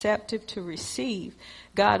receptive to receive,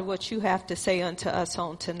 God, what you have to say unto us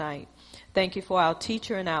on tonight. Thank you for our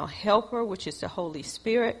teacher and our helper, which is the Holy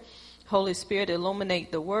Spirit. Holy Spirit,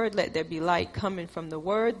 illuminate the word. Let there be light coming from the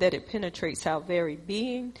word, that it penetrates our very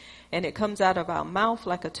being, and it comes out of our mouth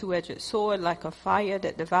like a two-edged sword, like a fire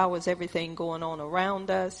that devours everything going on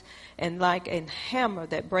around us, and like a hammer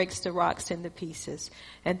that breaks the rocks into pieces.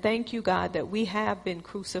 And thank you, God, that we have been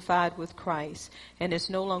crucified with Christ, and it's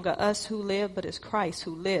no longer us who live, but it's Christ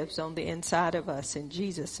who lives on the inside of us. In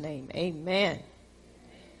Jesus' name, amen.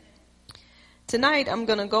 Tonight I'm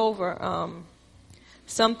going to go over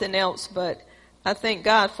something else, but I thank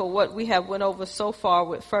God for what we have went over so far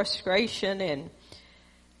with frustration and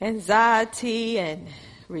anxiety and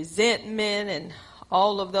resentment and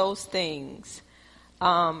all of those things.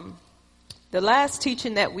 The last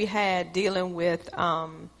teaching that we had dealing with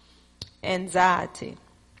anxiety.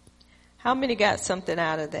 How many got something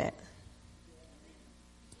out of that?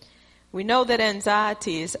 We know that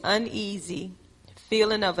anxiety is uneasy,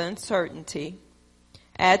 feeling of uncertainty,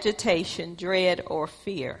 agitation, dread, or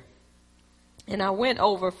fear. And I went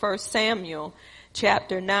over 1 Samuel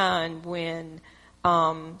chapter 9 when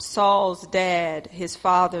Saul's dad, his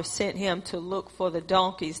father, sent him to look for the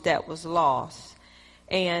donkeys that was lost.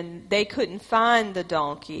 And they couldn't find the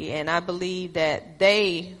donkey, and I believe that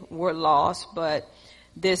they were lost, but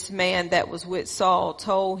this man that was with Saul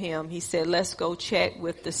told him, he said, let's go check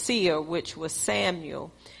with the seer, which was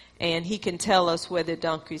Samuel, and he can tell us where the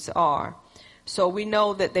donkeys are. So we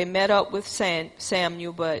know that they met up with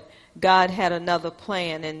Samuel, but God had another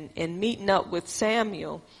plan. And in meeting up with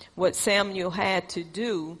Samuel, what Samuel had to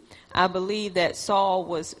do, I believe that Saul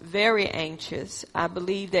was very anxious. I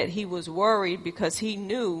believe that he was worried because he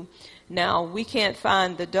knew, now we can't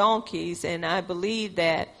find the donkeys, and I believe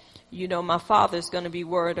that, my father's going to be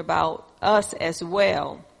worried about us as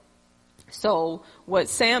well. So what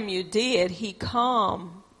Samuel did, he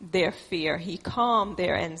calmed their fear. He calmed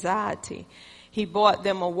their anxiety. He brought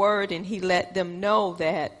them a word, and he let them know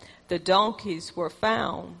that the donkeys were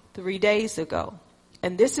found 3 days ago.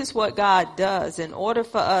 And this is what God does. In order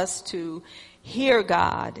for us to hear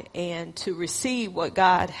God and to receive what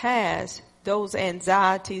God has, those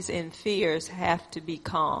anxieties and fears have to be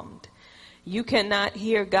calmed. You cannot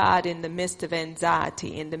hear God in the midst of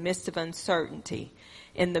anxiety, in the midst of uncertainty,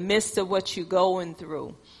 in the midst of what you're going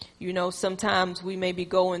through. Sometimes we may be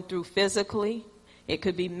going through physically. It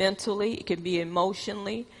could be mentally. It can be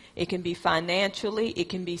emotionally. It can be financially. It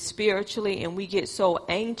can be spiritually. And we get so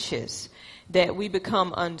anxious that we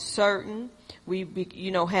become uncertain. We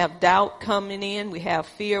have doubt coming in. We have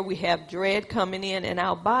fear. We have dread coming in. And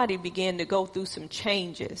our body began to go through some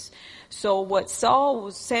changes. So what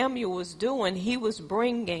Samuel was doing, he was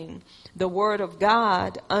bringing the word of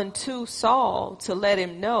God unto Saul to let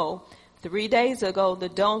him know 3 days ago, the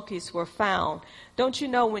donkeys were found. Don't you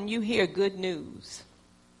know when you hear good news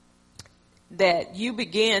that you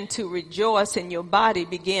begin to rejoice and your body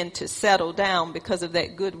begin to settle down because of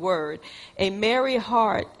that good word? A merry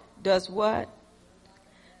heart does what?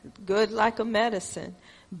 Good like a medicine.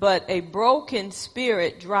 But a broken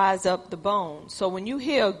spirit dries up the bones. So when you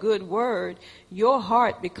hear a good word, your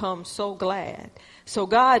heart becomes so glad. So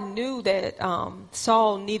God knew that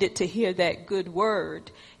Saul needed to hear that good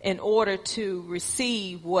word in order to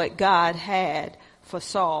receive what God had for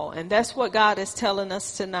Saul. And that's what God is telling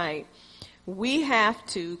us tonight. We have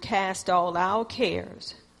to cast all our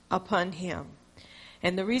cares upon him.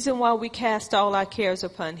 And the reason why we cast all our cares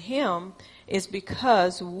upon him is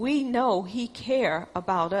because we know he cares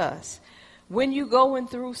about us. When you're going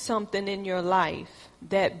through something in your life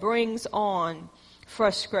that brings on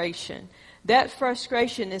frustration, that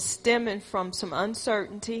frustration is stemming from some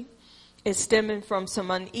uncertainty. It's stemming from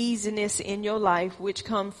some uneasiness in your life, which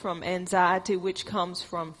comes from anxiety, which comes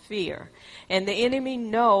from fear. And the enemy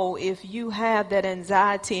know if you have that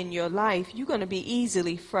anxiety in your life, you're going to be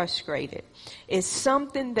easily frustrated. It's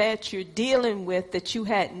something that you're dealing with that you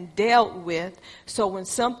hadn't dealt with. So when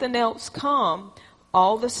something else comes,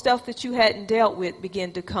 all the stuff that you hadn't dealt with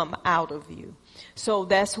begin to come out of you. So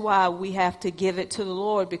that's why we have to give it to the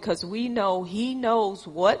Lord, because we know he knows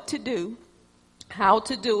what to do, how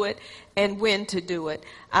to do it, and when to do it.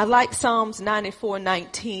 I like Psalms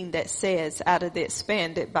 94:19 that says, out of the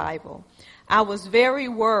Expanded Bible, I was very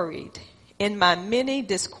worried in my many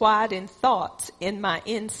disquieting thoughts in my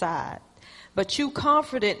inside, but you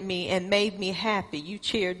comforted me and made me happy. You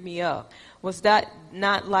cheered me up. Was that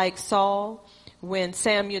not like Saul when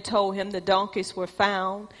Samuel told him the donkeys were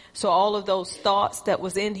found? So all of those thoughts that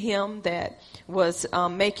was in him that was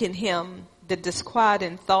making him the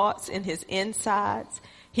disquieting thoughts in his insides,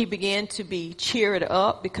 He began to be cheered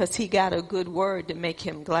up because he got a good word to make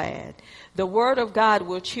him glad. The word of God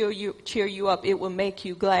will cheer you up. It will make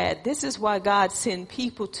you glad. This is why God sent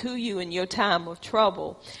people to you in your time of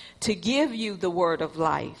trouble, to give you the word of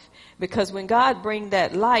life. Because when God brings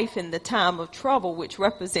that life in the time of trouble, which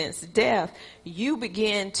represents death, you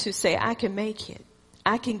begin to say, I can make it.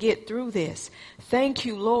 I can get through this. Thank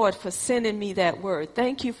you, Lord, for sending me that word.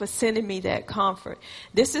 Thank you for sending me that comfort.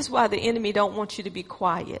 This is why the enemy don't want you to be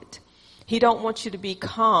quiet. He don't want you to be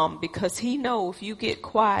calm, because he know if you get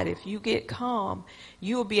quiet, if you get calm,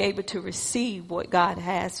 you will be able to receive what God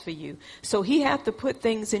has for you. So he have to put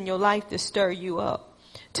things in your life to stir you up,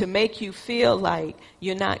 to make you feel like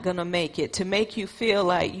you're not going to make it, to make you feel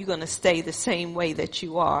like you're going to stay the same way that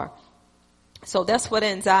you are. So that's what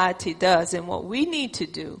anxiety does. And what we need to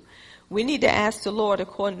do, we need to ask the Lord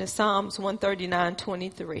according to Psalms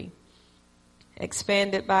 139:23.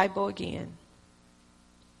 Expanded Bible again.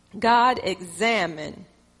 God, examine,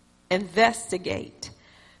 investigate,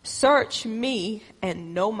 search me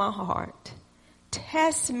and know my heart.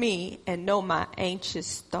 Test me and know my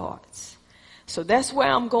anxious thoughts. So that's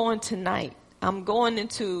where I'm going tonight. I'm going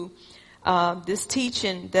into this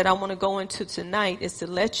teaching that I want to go into tonight is to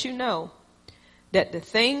let you know that the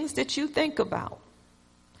things that you think about,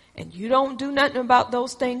 and you don't do nothing about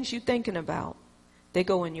those things you're thinking about, they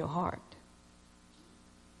go in your heart.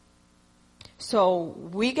 So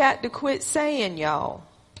we got to quit saying, y'all,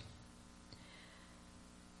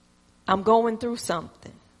 I'm going through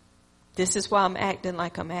something. This is why I'm acting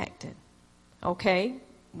like I'm acting. Okay?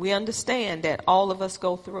 We understand that all of us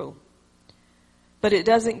go through. But it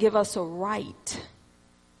doesn't give us a right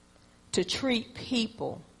to treat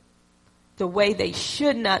people the way they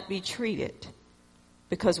should not be treated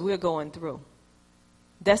because we're going through.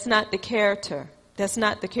 That's not the character. That's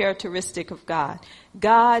not the characteristic of God.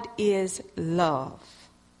 God is love.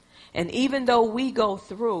 And even though we go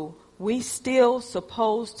through, we still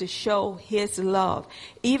supposed to show his love.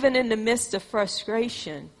 Even in the midst of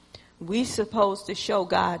frustration, we supposed to show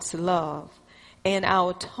God's love. And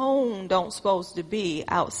our tone don't supposed to be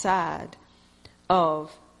outside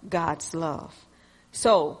of God's love.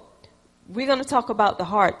 So we're going to talk about the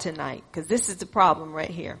heart tonight, because this is the problem right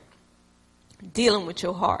here. Dealing with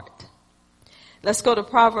your heart. Let's go to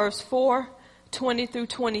Proverbs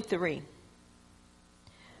 4:20-23.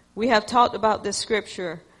 We have talked about this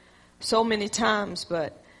scripture so many times,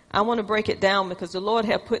 but I want to break it down because the Lord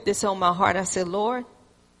had put this on my heart. I said, Lord,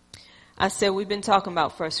 we've been talking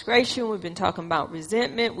about frustration. We've been talking about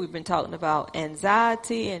resentment. We've been talking about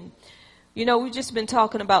anxiety. And, we've just been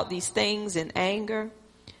talking about these things and anger.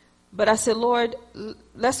 But I said, Lord,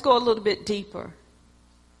 let's go a little bit deeper.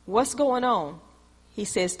 What's going on? He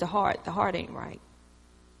says the heart ain't right.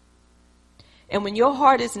 And when your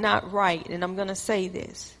heart is not right, and I'm going to say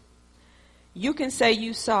this, you can say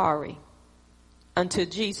you sorry until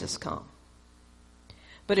Jesus comes.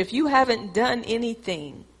 But if you haven't done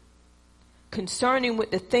anything concerning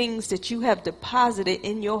with the things that you have deposited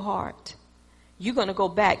in your heart, you're going to go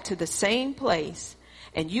back to the same place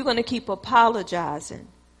and you're going to keep apologizing.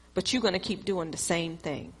 But you're going to keep doing the same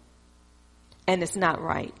thing. And it's not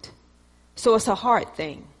right. So it's a heart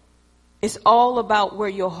thing. It's all about where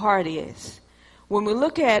your heart is. When we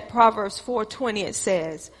look at Proverbs 4:20, it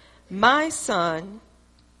says, my son,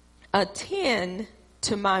 attend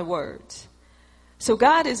to my words. So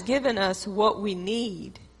God has given us what we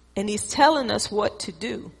need. And he's telling us what to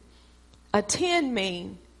do. Attend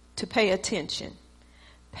means to pay attention.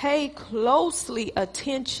 Pay closely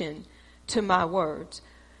attention to my words.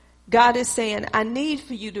 God is saying, I need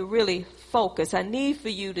for you to really focus. I need for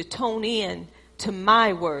you to tone in to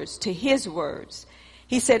my words, to his words.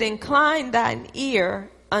 He said, incline thine ear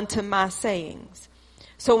unto my sayings.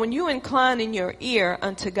 So when you incline in your ear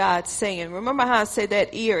unto God's saying, remember how I say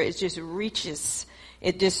that ear, it just reaches,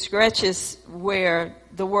 it just scratches where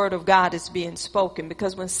the word of God is being spoken.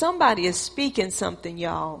 Because when somebody is speaking something,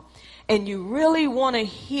 y'all, and you really want to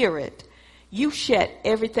hear it, you shut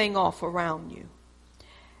everything off around you.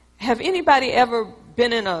 Have anybody ever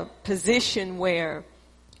been in a position where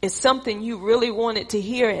it's something you really wanted to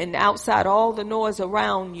hear, and outside all the noise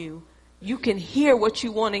around you, you can hear what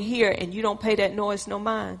you want to hear and you don't pay that noise no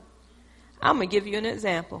mind? I'm going to give you an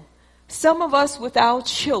example. Some of us with our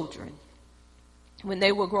children, when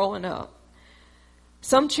they were growing up,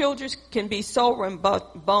 some children can be so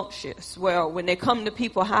rambunctious. Well, when they come to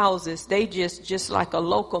people's houses, they just like a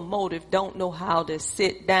locomotive, don't know how to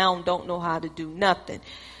sit down, don't know how to do nothing.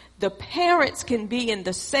 The parents can be in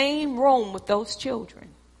the same room with those children.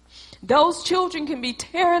 Those children can be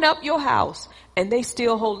tearing up your house and they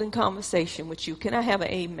still holding conversation with you. Can I have an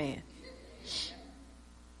amen?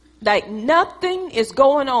 Like nothing is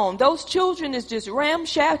going on. Those children is just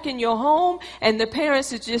ramshacking your home, and the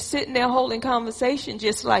parents is just sitting there holding conversation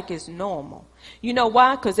just like it's normal. You know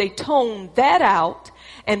why? Because they tone that out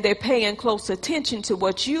and they're paying close attention to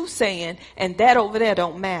what you saying, and that over there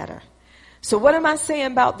don't matter. So what am I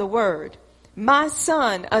saying about the word? My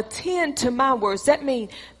son, attend to my words. That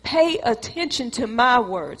means pay attention to my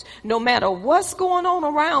words. No matter what's going on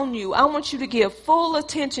around you, I want you to give full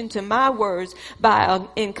attention to my words by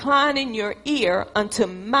inclining your ear unto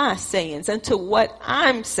my sayings, unto what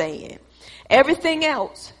I'm saying. Everything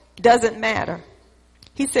else doesn't matter.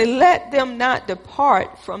 He said, let them not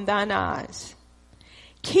depart from thine eyes.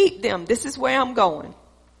 Keep them. This is where I'm going.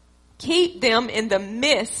 Keep them in the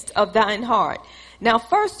midst of thine heart. Now,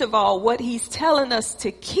 first of all, what he's telling us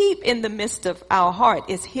to keep in the midst of our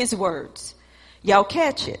heart is his words. Y'all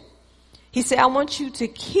catch it? He said, I want you to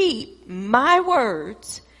keep my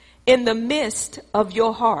words in the midst of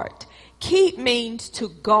your heart. Keep means to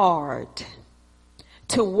guard,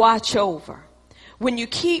 to watch over. When you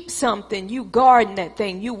keep something, you guarding that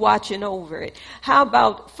thing, you watching over it. How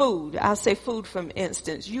about food? I'll say food for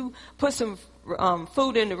instance. You put some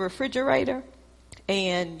food in the refrigerator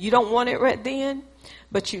and you don't want it right then,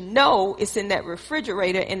 but you know it's in that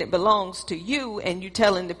refrigerator and it belongs to you, and you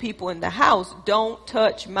telling the people in the house, don't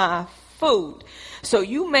touch my food. So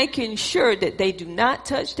you making sure that they do not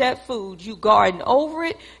touch that food. You guarding over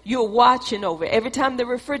it. You're watching over it. Every time the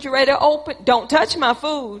refrigerator open, don't touch my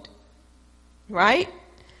food. Right?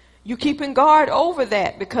 You keeping guard over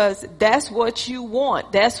that because that's what you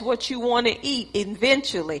want. That's what you want to eat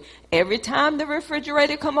eventually. Every time the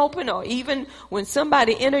refrigerator come open, or even when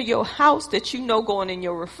somebody enter your house that you know going in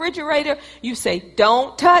your refrigerator, you say,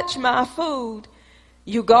 don't touch my food.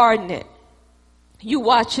 You guarding it. You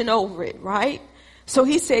watching over it, right? So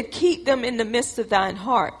he said, keep them in the midst of thine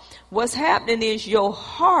heart. What's happening is your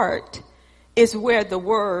heart is where the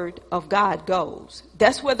word of God goes.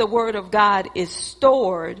 That's where the word of God is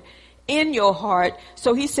stored in your heart.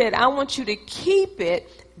 So he said, I want you to keep it.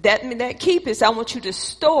 That keep is, I want you to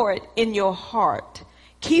store it in your heart.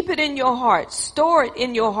 Keep it in your heart. Store it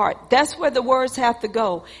in your heart. That's where the words have to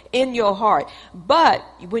go, in your heart. But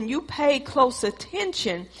when you pay close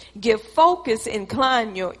attention, give focus,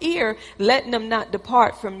 incline your ear, letting them not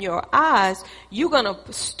depart from your eyes, you're going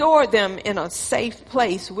to store them in a safe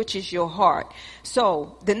place, which is your heart.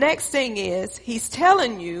 So the next thing is, he's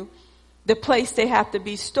telling you the place they have to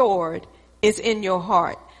be stored is in your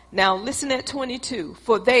heart. Now listen at 22.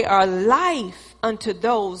 For they are life unto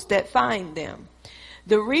those that find them.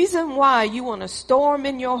 The reason why you want to store them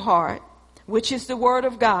in your heart, which is the word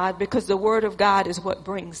of God, because the word of God is what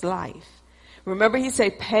brings life. Remember, he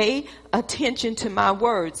said, pay attention to my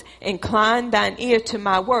words. Incline thine ear to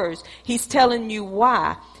my words. He's telling you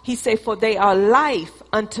why. He said, for they are life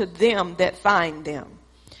unto them that find them.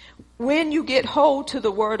 When you get hold to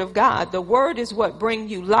the word of God, the word is what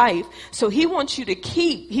brings you life. So he wants you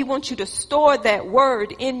to store that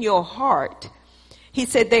word in your heart. He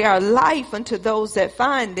said they are life unto those that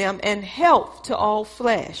find them and health to all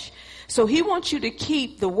flesh. So he wants you to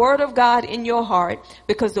keep the word of God in your heart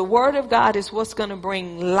because the word of God is what's going to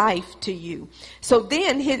bring life to you. So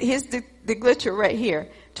then here's the glitcher right here.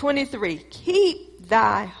 23. Keep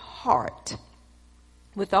thy heart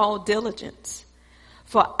with all diligence,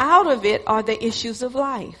 for out of it are the issues of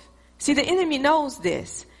life. See, the enemy knows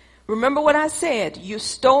this. Remember what I said. You're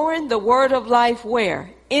storing the word of life where?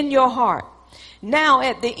 In your heart. Now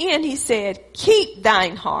at the end he said, keep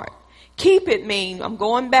thine heart. Keep it means, I'm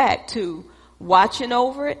going back to watching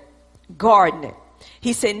over it, guarding it.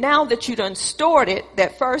 He said, now that you done stored it,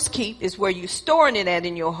 that first keep is where you storing it at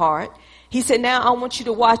in your heart. He said, now I want you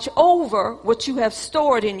to watch over what you have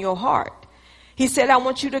stored in your heart. He said, I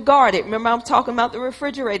want you to guard it. Remember, I'm talking about the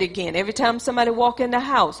refrigerator again. Every time somebody walk in the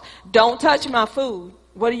house, don't touch my food.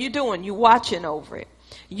 What are you doing? You watching over it.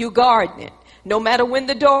 You guarding it. No matter when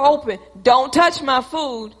the door open, don't touch my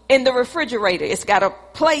food in the refrigerator. It's got a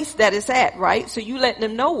place that it's at, right? So you letting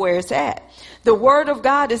them know where it's at. The word of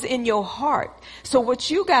God is in your heart. So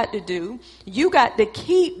what you got to do, you got to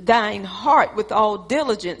keep thine heart with all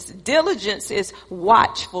diligence. Diligence is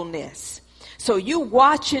watchfulness. So you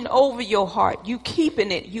watching over your heart, you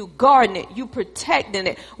keeping it, you guarding it, you protecting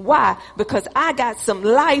it. Why? Because I got some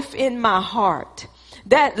life in my heart.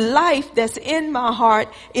 That life that's in my heart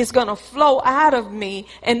is going to flow out of me,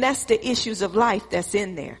 and that's the issues of life that's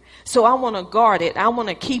in there. So I want to guard it. I want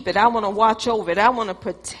to keep it. I want to watch over it. I want to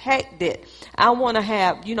protect it. I want to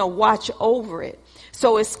have, watch over it.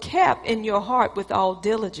 So it's kept in your heart with all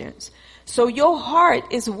diligence. So your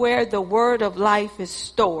heart is where the word of life is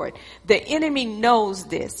stored. The enemy knows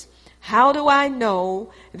this. How do I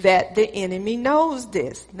know that the enemy knows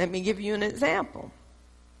this? Let me give you an example.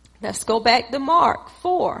 Let's go back to Mark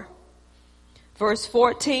 4, verse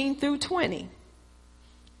 14 through 20.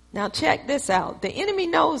 Now check this out. The enemy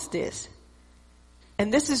knows this.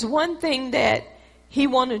 And this is one thing that he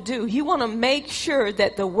want to do. He want to make sure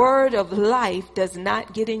that the word of life does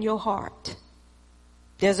not get in your heart.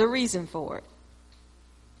 There's a reason for it.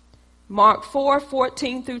 Mark 4,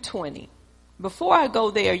 14 through 20. Before I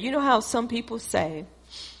go there, you know how some people say,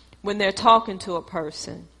 when they're talking to a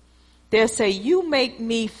person, they'll say, you make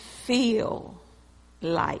me feel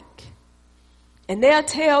like. And they'll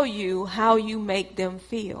tell you how you make them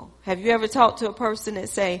feel. Have you ever talked to a person that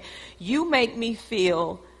say, you make me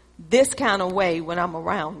feel this kind of way when I'm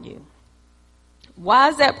around you? Why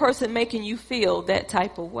is that person making you feel that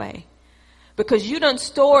type of way? Because you done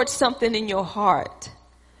stored something in your heart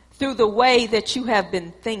through the way that you have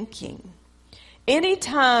been thinking.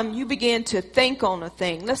 Anytime you begin to think on a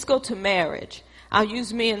thing, let's go to marriage. I'll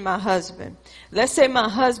use me and my husband. Let's say my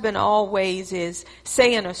husband always is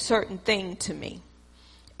saying a certain thing to me.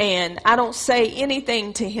 And I don't say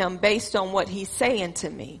anything to him based on what he's saying to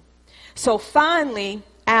me. So finally,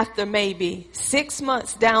 after maybe 6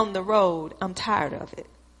 months down the road, I'm tired of it.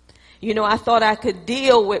 You know, I thought I could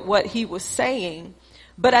deal with what he was saying,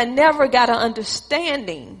 but I never got an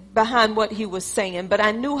understanding behind what he was saying, but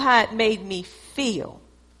I knew how it made me feel.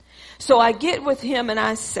 So I get with him and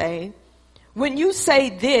I say, when you say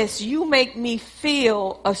this, you make me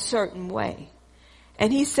feel a certain way.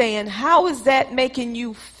 And he's saying, how is that making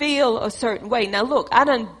you feel a certain way? Now look, I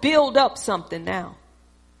done build up something now.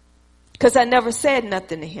 Because I never said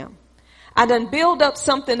nothing to him. I done build up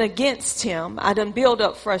something against him. I done build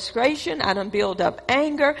up frustration. I done build up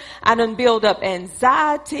anger. I done build up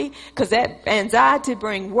anxiety. Because that anxiety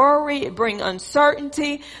bring worry. It bring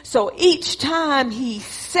uncertainty. So each time he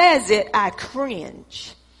says it, I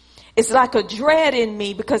cringe. It's like a dread in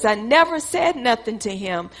me because I never said nothing to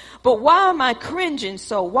him. But why am I cringing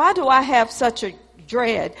so? Why do I have such a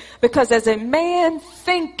dread? Because as a man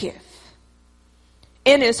thinketh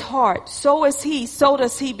in his heart, so is he, so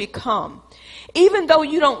does he become. Even though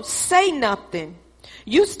you don't say nothing,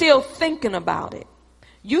 you still thinking about it.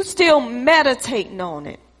 You still meditating on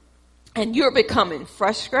it. And you're becoming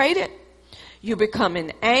frustrated. You're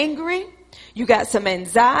becoming angry. You got some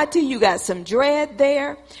anxiety, you got some dread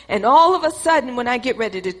there. And all of a sudden, when I get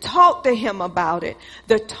ready to talk to him about it,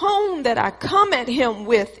 the tone that I come at him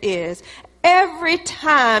with is, every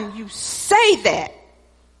time you say that,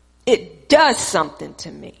 it does something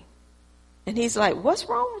to me. And he's like, what's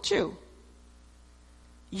wrong with you?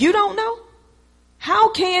 You don't know? How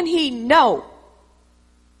can he know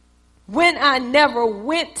when I never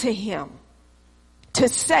went to him to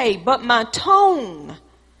say, but my tone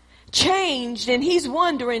changed, and he's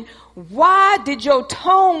wondering, why did your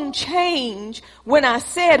tone change when I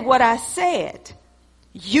said what I said?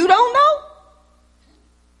 You don't know?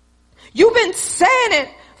 You've been saying it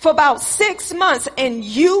for about 6 months and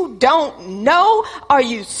you don't know? Are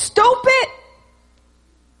you stupid?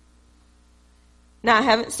 Now, I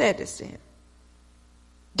haven't said this to him.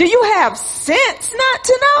 Do you have sense not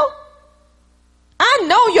to know? I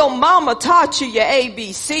know your mama taught you your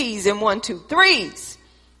ABCs and 1, 2, 3s.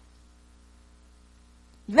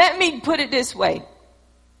 Let me put it this way.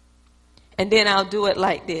 And then I'll do it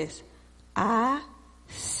like this. I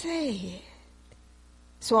said.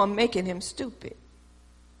 So I'm making him stupid.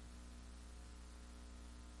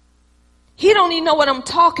 He don't even know what I'm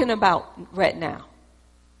talking about right now.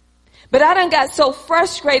 But I done got so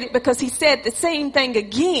frustrated because he said the same thing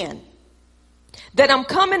again, that I'm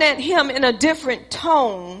coming at him in a different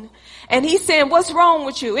tone. And he's saying, what's wrong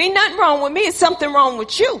with you? Ain't nothing wrong with me. It's something wrong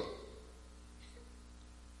with you.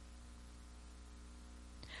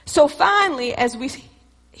 So finally,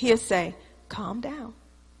 he'll say, calm down.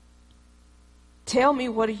 Tell me,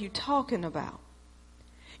 what are you talking about?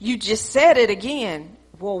 You just said it again.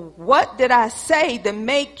 Well, what did I say to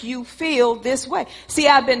make you feel this way? See,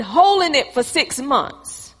 I've been holding it for 6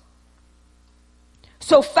 months.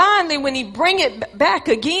 So finally, when he bring it back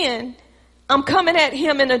again, I'm coming at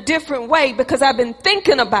him in a different way because I've been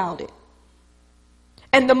thinking about it.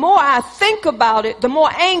 And the more I think about it, the more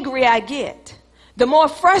angry I get. The more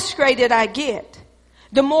frustrated I get,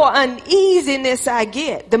 the more uneasiness I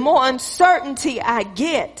get, the more uncertainty I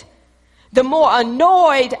get, the more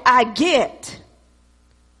annoyed I get.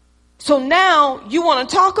 So now you want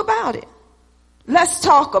to talk about it. Let's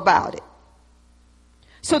talk about it.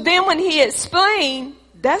 So then when he explained,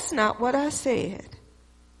 that's not what I said.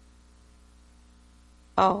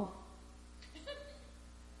 Oh.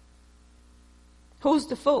 Who's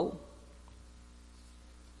the fool?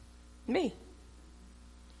 Me.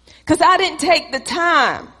 Because I didn't take the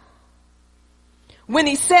time when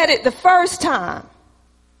he said it the first time.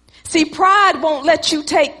 See, pride won't let you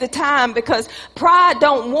take the time because pride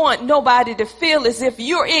don't want nobody to feel as if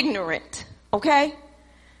you're ignorant. Okay?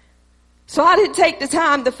 So I didn't take the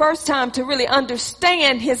time the first time to really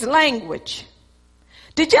understand his language.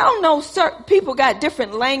 Did y'all know certain people got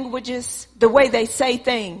different languages, the way they say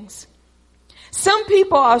things? Some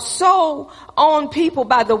people are so on people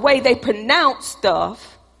by the way they pronounce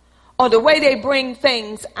stuff or the way they bring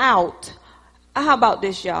things out. How about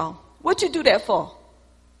this, y'all? What you do that for?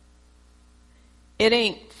 It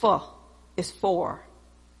ain't for, it's for.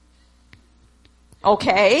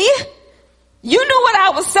 Okay? You knew what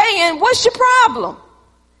I was saying. What's your problem?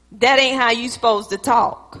 That ain't how you supposed to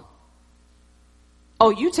talk.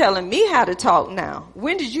 Oh, you telling me how to talk now.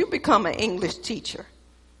 When did you become an English teacher?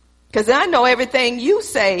 Because I know everything you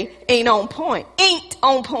say ain't on point. Ain't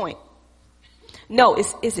on point. No,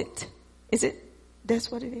 is it? Is it?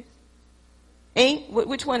 That's what it is. Ain't?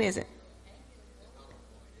 Which one is it?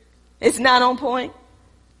 It's not on point.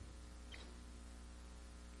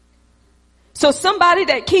 So somebody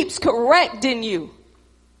that keeps correcting you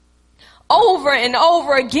over and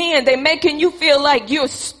over again, they're making you feel like you're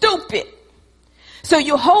stupid. So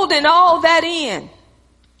you're holding all that in.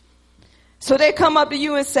 So they come up to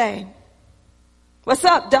you and say, what's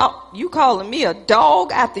up, dog? You calling me a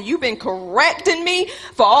dog after you've been correcting me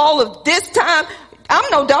for all of this time? I'm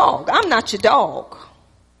no dog. I'm not your dog.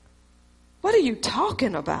 What are you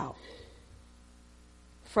talking about?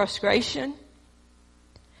 Frustration,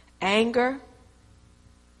 anger,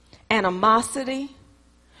 animosity,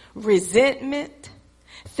 resentment,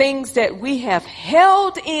 things that we have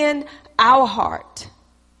held in our heart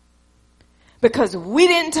because we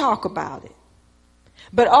didn't talk about it.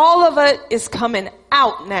 But all of it is coming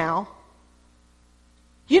out now.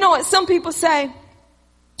 You know what some people say?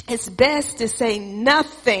 It's best to say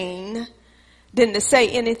nothing than to say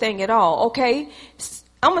anything at all. Okay?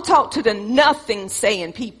 I'm going to talk to the nothing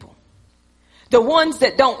saying people. The ones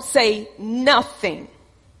that don't say nothing.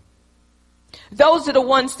 Those are the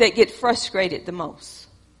ones that get frustrated the most.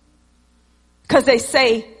 Because they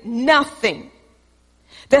say nothing.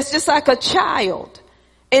 That's just like a child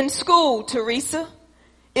in school, Teresa.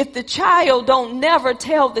 If the child don't never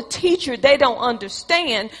tell the teacher they don't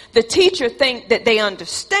understand, the teacher think that they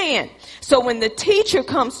understand. So when the teacher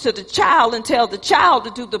comes to the child and tell the child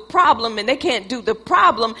to do the problem and they can't do the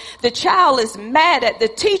problem, the child is mad at the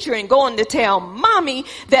teacher and going to tell mommy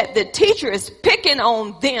that the teacher is picking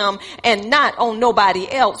on them and not on nobody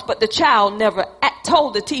else. But the child never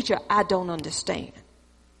told the teacher, I don't understand.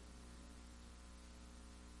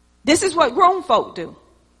 This is what grown folk do.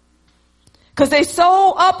 Because they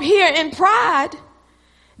so up here in pride,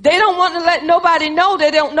 they don't want to let nobody know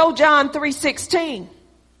they don't know John 3:16.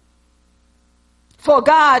 For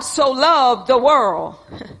God so loved the world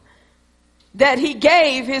that he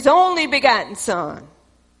gave his only begotten son,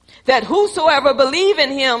 that whosoever believe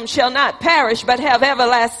in him shall not perish but have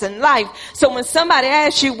everlasting life. So when somebody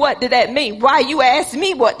asks you what did that mean, why you ask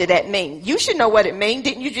me what did that mean? You should know what it means.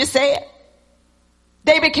 Didn't you just say it?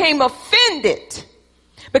 They became offended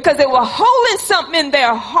because they were holding something in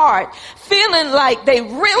their heart, feeling like they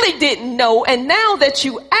really didn't know. And now that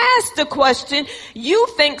you asked the question, you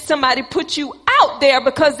think somebody put you out there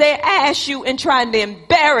because they asked you and trying to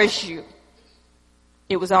embarrass you.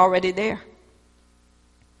 It was already there.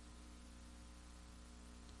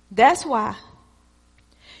 That's why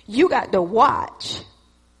you got to watch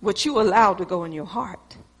what you allow to go in your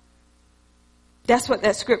heart. That's what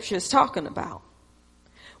that scripture is talking about.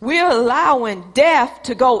 We're allowing death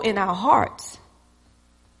to go in our hearts,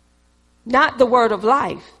 not the word of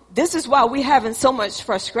life. This is why we're having so much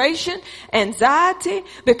frustration, anxiety,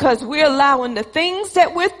 because we're allowing the things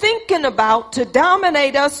that we're thinking about to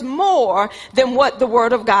dominate us more than what the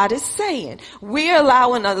word of God is saying. We're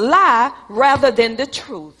allowing a lie rather than the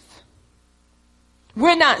truth.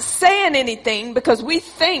 We're not saying anything because we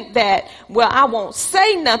think that, well, I won't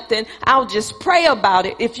say nothing. I'll just pray about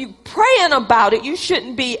it. If you praying about it, you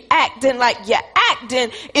shouldn't be acting like you're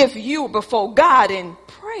acting if you're before God in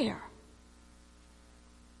prayer.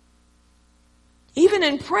 Even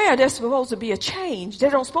in prayer, there's supposed to be a change. There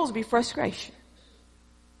don't supposed to be frustration.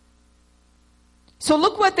 So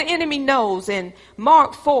look what the enemy knows in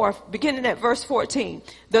Mark 4, beginning at verse 14.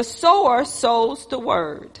 The sower sows the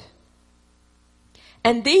word.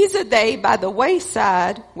 And these are they by the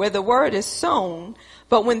wayside where the word is sown.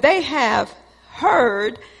 But when they have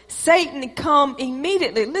heard, Satan come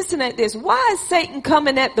immediately. Listen at this. Why is Satan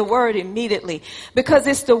coming at the word immediately? Because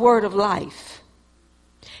it's the word of life.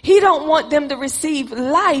 He don't want them to receive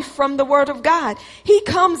life from the word of God. He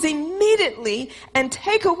comes immediately and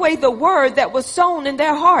take away the word that was sown in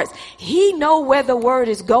their hearts. He know where the word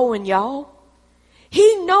is going, y'all.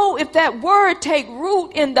 He know if that word take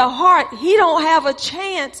root in the heart, he don't have a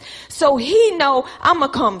chance. So he know I'm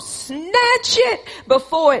going to come snatch it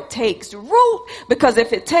before it takes root, because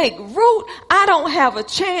if it take root, I don't have a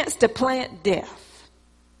chance to plant death.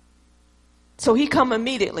 So he come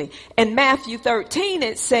immediately. In Matthew 13,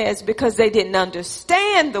 it says, because they didn't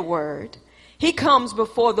understand the word, he comes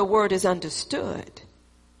before the word is understood.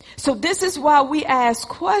 So this is why we ask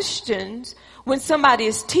questions when somebody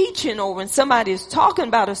is teaching or when somebody is talking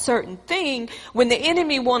about a certain thing, when the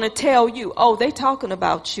enemy want to tell you, oh, they talking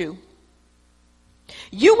about you.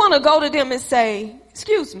 You want to go to them and say,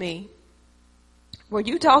 excuse me, were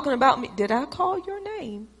you talking about me? Did I call your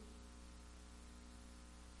name?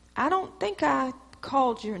 I don't think I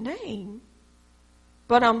called your name,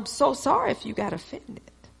 but I'm so sorry if you got offended.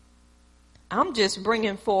 I'm just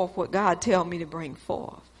bringing forth what God tell me to bring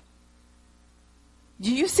forth.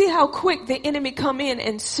 Do you see how quick the enemy come in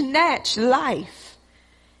and snatch life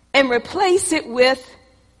and replace it with?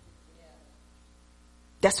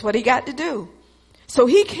 That's what he got to do. So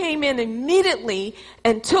he came in immediately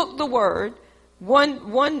and took the word.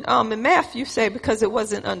 In Matthew say because it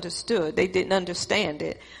wasn't understood. They didn't understand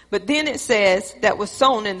it. But then it says that was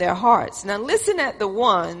sown in their hearts. Now listen at the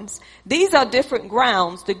ones. These are different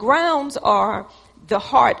grounds. The grounds are the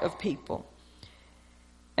heart of people.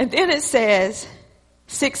 And then it says,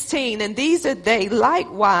 16, and these are they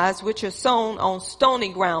likewise which are sown on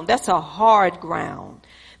stony ground. That's a hard ground.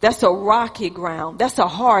 That's a rocky ground. That's a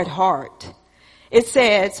hard heart. It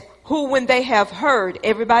says, who when they have heard,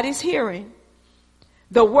 everybody's hearing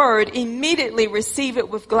the word, immediately receive it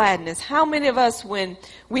with gladness. How many of us, when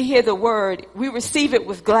we hear the word, we receive it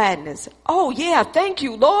with gladness? Oh yeah, thank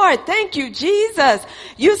you, Lord. Thank you, Jesus.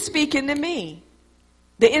 You're speaking to me.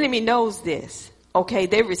 The enemy knows this. Okay,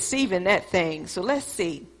 they're receiving that thing. So let's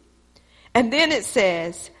see. And then it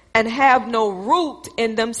says, and have no root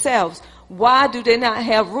in themselves. Why do they not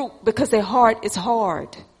have root? Because their heart is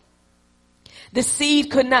hard. The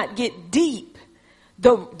seed could not get deep.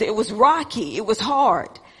 It was rocky. It was hard.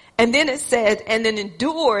 And then it said, and then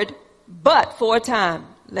endured, but for a time.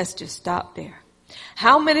 Let's just stop there.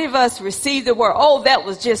 How many of us received the word? Oh, that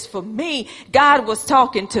was just for me. God was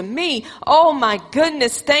talking to me. Oh my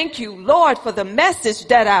goodness. Thank you, Lord, for the message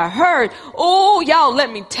that I heard. Oh, y'all,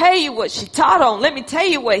 let me tell you what she taught on. Let me tell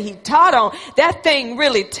you what he taught on. That thing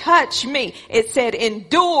really touched me. It said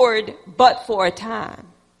endured, but for a time.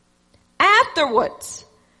 Afterwards,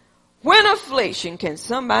 when affliction, can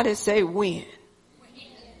somebody say when?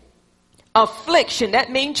 Affliction,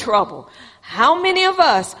 that means trouble. How many of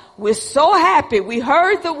us, we're so happy we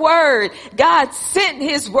heard the word. God sent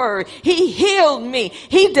his word. He healed me.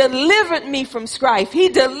 He delivered me from strife. He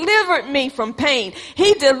delivered me from pain.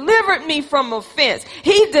 He delivered me from offense.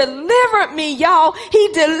 He delivered me, y'all. He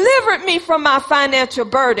delivered me from my financial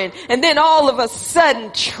burden. And then all of a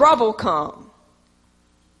sudden trouble come.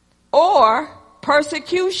 Or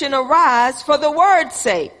persecution arise for the word's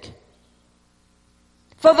sake.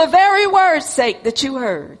 For the very word's sake that you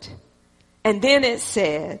heard. And then it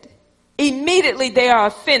said, immediately they are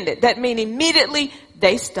offended. That means immediately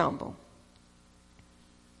they stumble.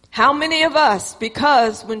 How many of us,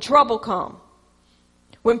 because when trouble come,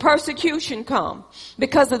 when persecution come,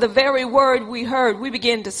 because of the very word we heard, we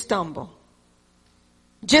begin to stumble.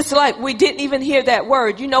 Just like we didn't even hear that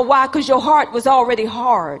word. You know why? Because your heart was already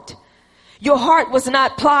hard. Your heart was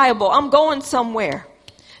not pliable. I'm going somewhere.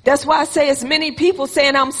 That's why I say it's many people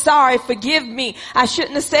saying, I'm sorry, forgive me. I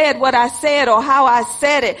shouldn't have said what I said or how I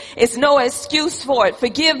said it. It's no excuse for it.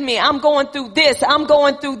 Forgive me. I'm going through this. I'm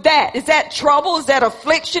going through that. Is that trouble? Is that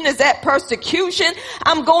affliction? Is that persecution?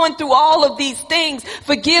 I'm going through all of these things.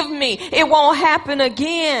 Forgive me. It won't happen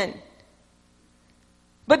again.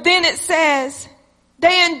 But then it says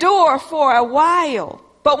they endure for a while.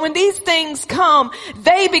 But when these things come,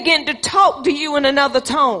 they begin to talk to you in another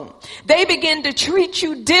tone. They begin to treat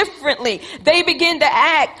you differently. They begin to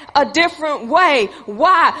act a different way.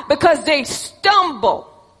 Why? Because they stumble.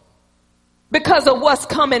 Because of what's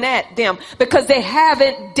coming at them. Because they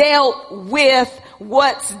haven't dealt with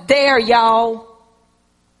what's there, y'all.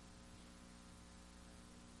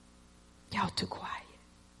 Y'all too quiet.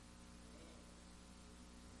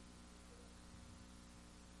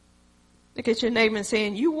 Look at your neighbor and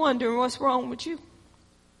saying, you wondering what's wrong with you?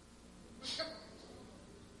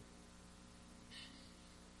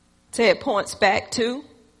 Say it points back to.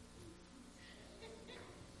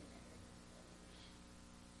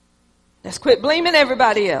 Let's quit blaming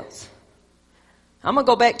everybody else. I'm going to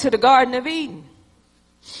go back to the Garden of Eden.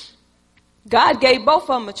 God gave both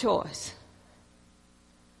of them a choice.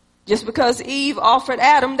 Just because Eve offered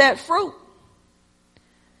Adam that fruit,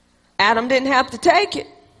 Adam didn't have to take it.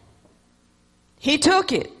 He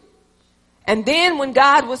took it. And then when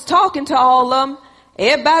God was talking to all of them,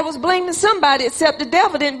 everybody was blaming somebody except the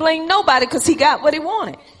devil didn't blame nobody because he got what he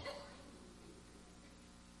wanted.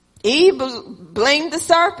 Eve blamed the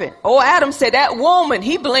serpent. Oh, Adam said, that woman,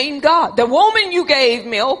 he blamed God. The woman you gave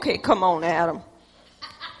me. Okay, come on, Adam.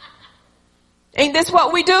 Ain't this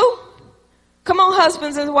what we do? Come on,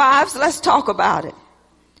 husbands and wives, let's talk about it.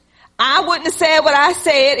 I wouldn't have said what I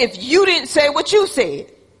said if you didn't say what you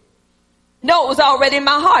said. No, it was already in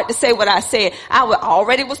my heart to say what I said. I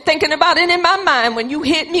already was thinking about it in my mind. When you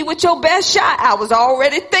hit me with your best shot, I was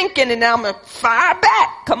already thinking, and I'm going to fire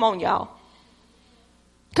back. Come on, y'all.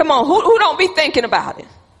 Come on, who don't be thinking about it?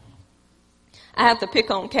 I have to pick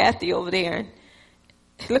on Kathy over there. And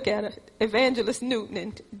look at her, Evangelist Newton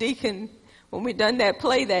and Deacon, when we done that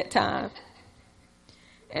play that time.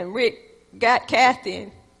 And Rick got Kathy,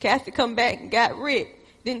 and Kathy come back and got Rick.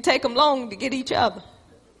 Didn't take them long to get each other.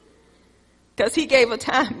 Because he gave her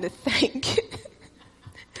time to think.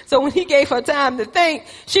 So when he gave her time to think,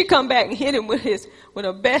 she come back and hit him with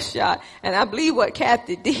her best shot. And I believe what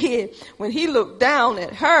Kathy did, when he looked down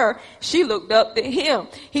at her, she looked up at him.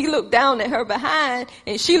 He looked down at her behind,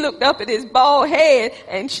 and she looked up at his bald head,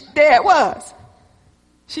 and there it was.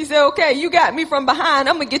 She said, okay, you got me from behind,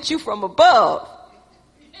 I'm going to get you from above.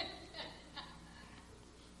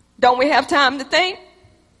 Don't we have time to think?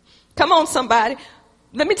 Come on, somebody.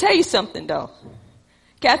 Let me tell you something, though.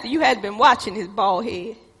 Kathy, you had been watching his bald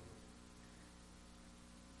head.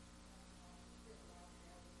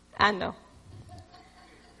 I know.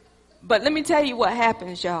 But let me tell you what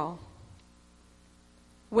happens, y'all.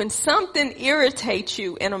 When something irritates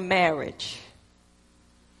you in a marriage,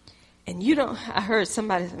 and you don't, I heard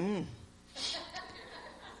somebody say,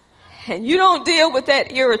 and you don't deal with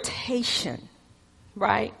that irritation,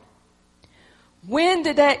 right? When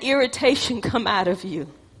did that irritation come out of you?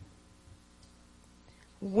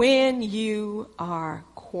 When you are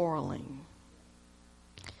quarreling.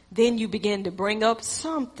 Then you begin to bring up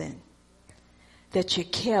something that you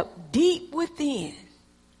kept deep within,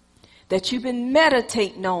 that you've been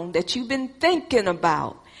meditating on, that you've been thinking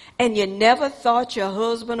about, and you never thought your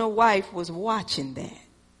husband or wife was watching that.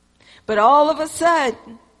 But all of a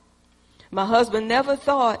sudden, my husband never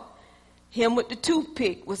thought him with the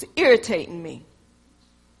toothpick was irritating me.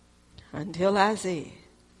 Until I said,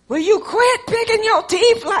 will you quit picking your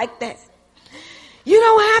teeth like that? You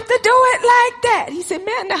don't have to do it like that. He said,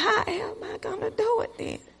 man, how am I going to do it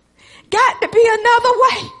then? Got to be another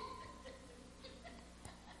way.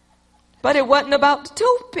 But it wasn't about the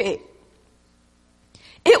toothpick.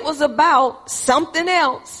 It was about something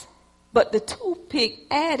else. But the toothpick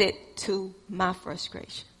added to my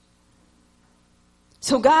frustration.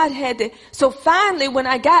 So God had to, so finally when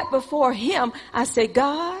I got before him, I said,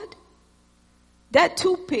 God, that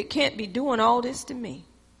toothpick can't be doing all this to me.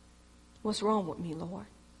 What's wrong with me, Lord?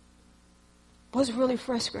 What's really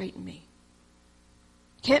frustrating me?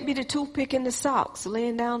 Can't be the toothpick in the socks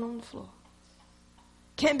laying down on the floor.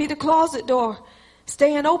 Can't be the closet door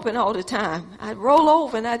staying open all the time. I'd roll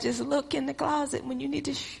over and I just look in the closet when you need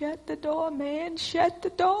to shut the door, man. Shut the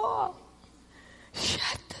door.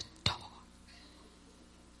 Shut the door.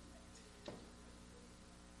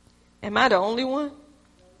 Am I the only one?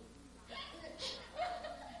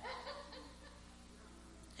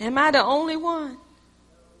 Am I the only one?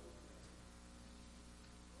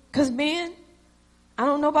 Because men, I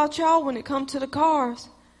don't know about y'all when it comes to the cars.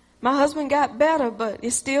 My husband got better, but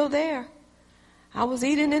it's still there. I was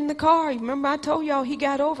eating in the car. Remember I told y'all he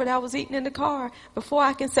got over it. I was eating in the car. Before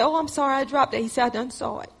I can say, oh, I'm sorry I dropped it. He said, I done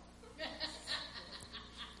saw it.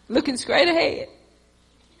 Looking straight ahead.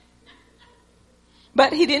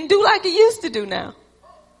 But he didn't do like he used to do now.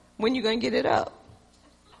 When you going to get it up?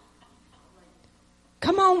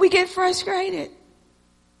 Come on, we get frustrated.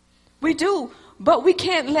 We do. But we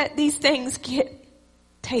can't let these things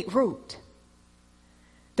take root.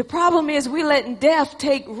 The problem is we're letting death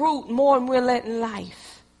take root more than we're letting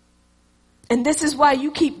life. And this is why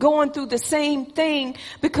you keep going through the same thing,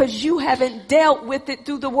 because you haven't dealt with it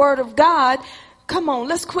through the word of God. Come on,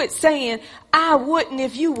 let's quit saying, I wouldn't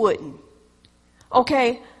if you wouldn't.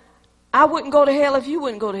 Okay, I wouldn't go to hell if you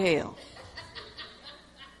wouldn't go to hell.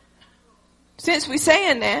 Since we're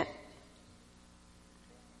saying that,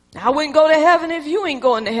 I wouldn't go to heaven if you ain't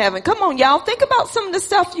going to heaven. Come on, y'all. Think about some of the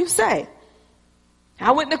stuff you say.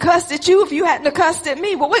 I wouldn't have cussed at you if you hadn't have cussed at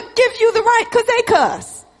me. Well, what gives you the right? Because they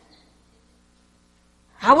cuss.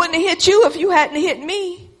 I wouldn't have hit you if you hadn't hit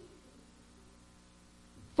me.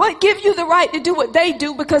 What give you the right to do what they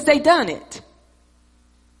do because they done it?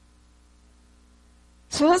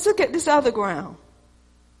 So let's look at this other ground.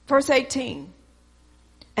 Verse 18.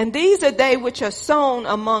 And these are they which are sown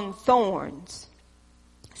among thorns,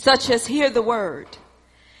 such as hear the word.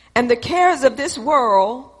 And the cares of this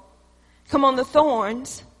world, come on, the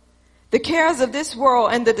thorns, the cares of this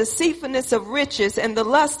world and the deceitfulness of riches and the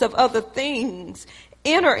lust of other things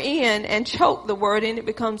enter in and choke the word, and it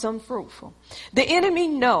becomes unfruitful. The enemy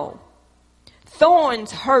know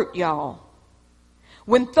thorns hurt, y'all.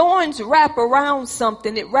 When thorns wrap around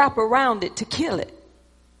something, it wrap around it to kill it.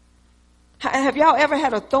 Have y'all ever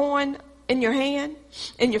had a thorn in your hand,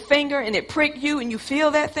 in your finger, and it prick you and you feel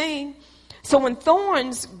that thing? So when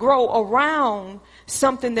thorns grow around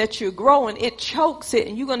something that you're growing, it chokes it,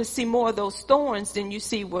 and you're going to see more of those thorns than you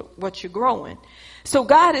see what you're growing. So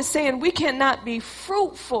God is saying we cannot be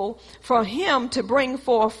fruitful for him to bring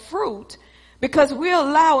forth fruit because we're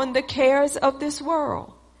allowing the cares of this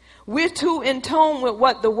world. We're too in tune with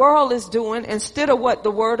what the world is doing instead of what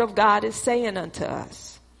the word of God is saying unto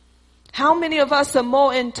us. How many of us are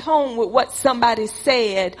more in tune with what somebody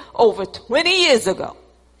said over 20 years ago?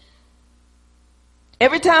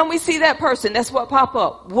 Every time we see that person, that's what pop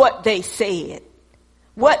up. What they said.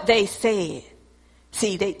 What they said.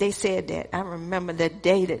 See, they said that. I remember the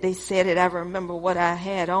day that they said it. I remember what I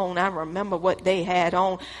had on. I remember what they had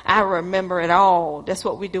on. I remember it all. That's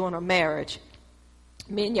what we do in a marriage.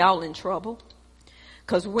 Me and y'all in trouble.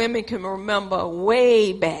 Because women can remember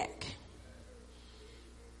way back.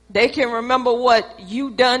 They can remember what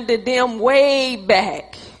you done to them way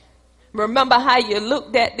back. Remember how you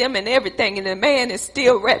looked at them and everything. And the man is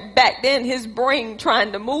still right back there in his brain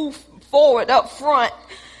trying to move forward up front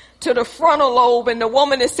to the frontal lobe. And the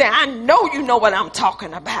woman is saying, I know you know what I'm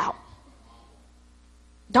talking about.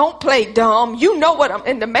 Don't play dumb. You know what I'm,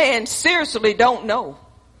 and the man seriously don't know.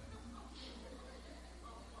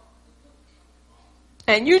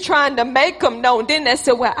 And you trying to make them know. And then they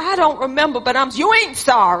say, well, I don't remember, but you ain't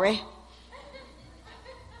sorry.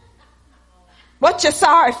 What you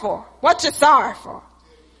sorry for? What you sorry for?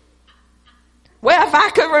 Well, if I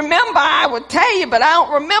could remember, I would tell you, but I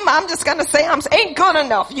don't remember. I'm just going to say ain't good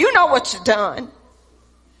enough. You know what you done.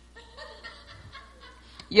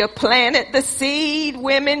 You planted the seed,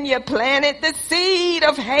 women. You planted the seed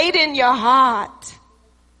of hate in your heart.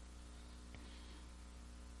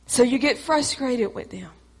 So you get frustrated with them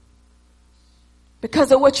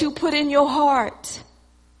because of what you put in your heart,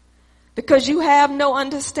 because you have no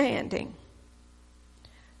understanding.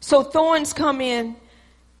 So thorns come in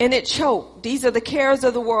and it choke. These are the cares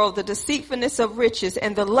of the world, the deceitfulness of riches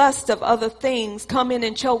and the lust of other things come in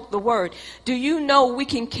and choke the word. Do you know we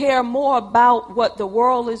can care more about what the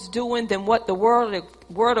world is doing than what the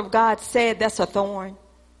word of God said? That's a thorn.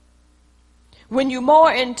 When you're more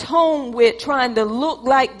in tune with trying to look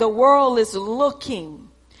like the world is looking,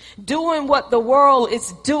 doing what the world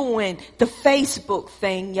is doing, the Facebook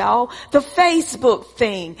thing, y'all, the Facebook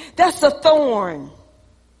thing, that's a thorn.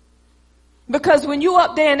 Because when you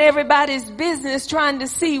up there in everybody's business trying to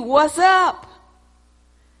see what's up.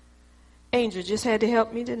 Angel just had to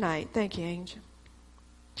help me tonight. Thank you, Angel.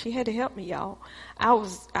 She had to help me, y'all. I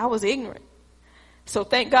was ignorant. So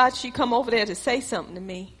thank God she come over there to say something to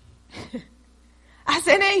me. I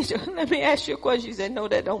said, Angel, let me ask you a question. She said, no,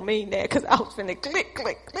 that don't mean that, because I was finna click,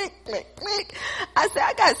 click, click, click, click. I said,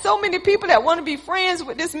 I got so many people that want to be friends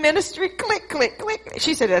with this ministry. Click, click, click.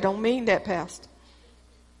 She said, that don't mean that, Pastor.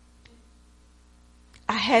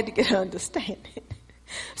 I had to get an understanding.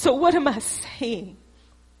 So what am I saying?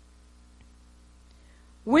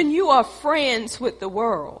 When you are friends with the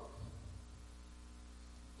world,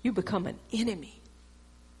 you become an enemy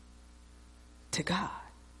to God.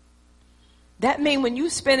 That means when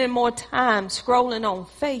you're spending more time scrolling on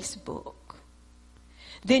Facebook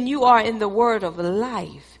than you are in the word of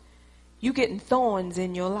life, you're getting thorns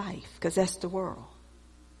in your life because that's the world.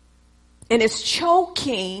 And it's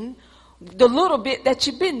choking the little bit that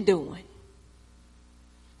you've been doing.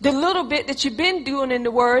 The little bit that you've been doing in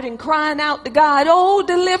the word and crying out to God, oh,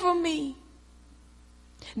 deliver me.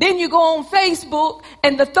 Then you go on Facebook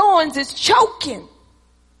and the thorns is choking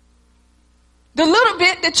the little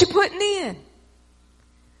bit that you're putting in.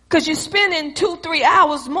 Because you're spending 2-3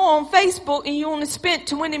 hours more on Facebook and you only spent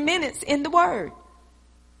 20 minutes in the word.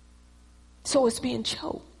 So it's being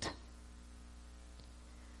choked.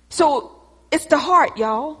 So it's the heart,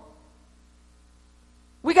 y'all.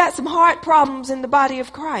 We got some heart problems in the body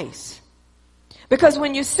of Christ. Because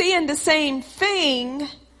when you're seeing the same thing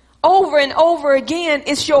over and over again,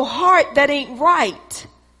 it's your heart that ain't right.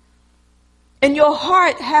 And your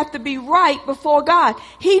heart have to be right before God.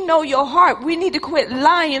 He know your heart. We need to quit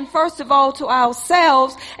lying, first of all, to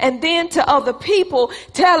ourselves and then to other people,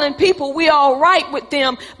 telling people we all right with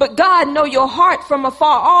them. But God know your heart from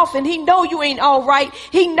afar off, and he know you ain't all right.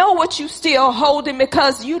 He know what you still holding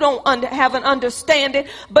because you don't have an understanding,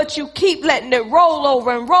 but you keep letting it roll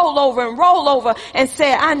over and roll over and roll over and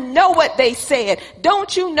say, I know what they said.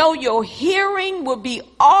 Don't you know your hearing will be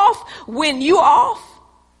off when you off?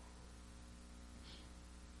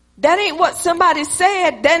 That ain't what somebody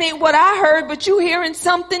said. That ain't what I heard, but you hearing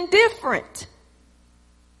something different.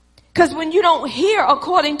 Because when you don't hear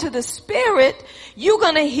according to the Spirit, you're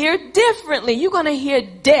going to hear differently. You're going to hear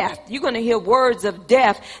death. You're going to hear words of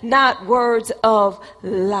death, not words of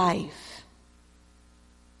life.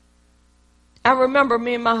 I remember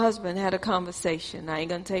me and my husband had a conversation. I ain't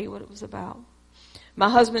going to tell you what it was about. My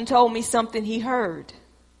husband told me something he heard.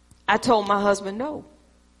 I told my husband, no,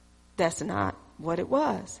 that's not what it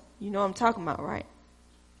was. You know what I'm talking about, right?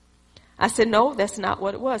 I said, no, that's not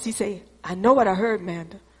what it was. He said, I know what I heard,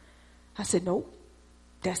 Amanda. I said, no,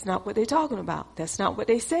 that's not what they're talking about. That's not what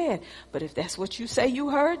they said. But if that's what you say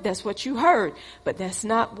you heard, that's what you heard. But that's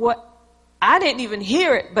not what, I didn't even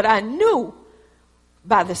hear it, but I knew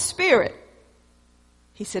by the Spirit.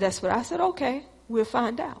 He said, that's what I said. Okay, we'll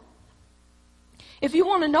find out. If you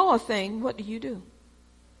want to know a thing, what do?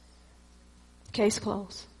 Case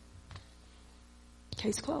closed.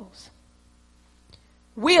 Case closed.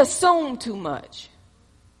 We assume too much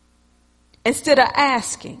instead of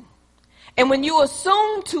asking. And when you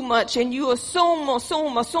assume too much and you assume,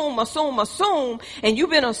 and you've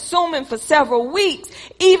been assuming for several weeks,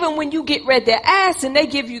 even when you get ready to ask and they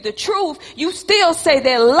give you the truth, you still say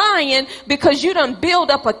they're lying because you done build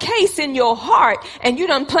up a case in your heart and you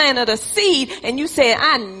done planted a seed and you say,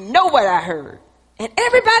 I know what I heard. And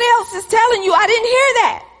everybody else is telling you, I didn't hear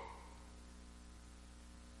that.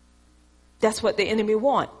 That's what the enemy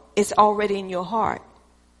wants. It's already in your heart.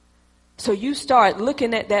 So you start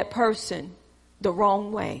looking at that person the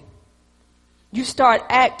wrong way. You start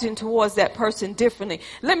acting towards that person differently.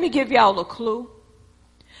 Let me give y'all a clue.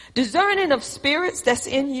 Discerning of spirits that's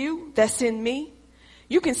in you, that's in me.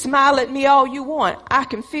 You can smile at me all you want. I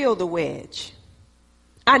can feel the wedge.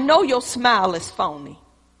 I know your smile is phony.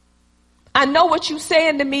 I know what you're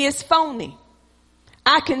saying to me is phony.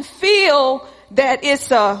 I can feel that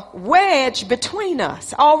it's a wedge between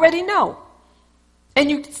us. I already know. And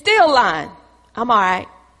you still lying. I'm all right.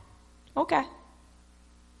 Okay.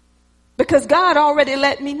 Because God already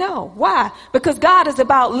let me know. Why? Because God is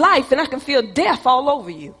about life and I can feel death all over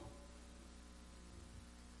you.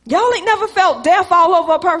 Y'all ain't never felt death all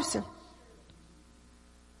over a person.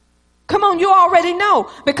 Come on, you already know.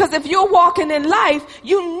 Because if you're walking in life,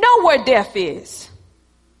 you know where death is.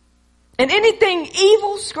 And anything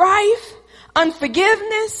evil, strife,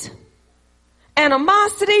 unforgiveness,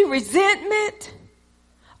 animosity, resentment,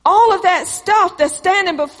 all of that stuff that's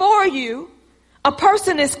standing before you, a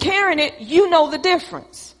person is carrying it, you know the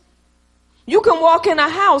difference. You can walk in a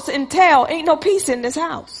house and tell, ain't no peace in this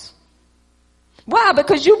house. Why?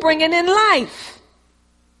 Because you bringing in life.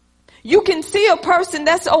 You can see a person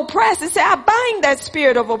that's oppressed and say, I bind that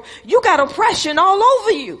spirit of, you got oppression all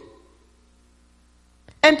over you.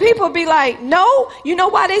 And people be like, no. You know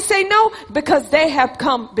why they say no? Because they have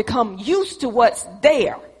become used to what's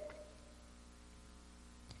there.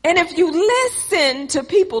 And if you listen to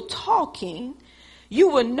people talking, you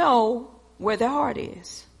will know where their heart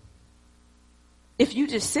is. If you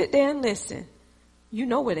just sit there and listen, you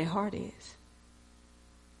know where their heart is.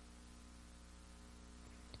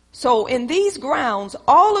 So in these grounds,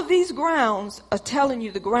 all of these grounds are telling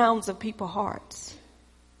you the grounds of people's hearts.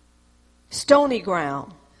 Stony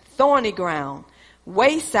ground, thorny ground,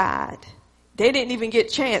 wayside. They didn't even get a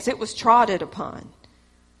chance. It was trodden upon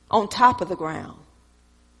on top of the ground.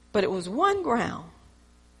 But it was one ground.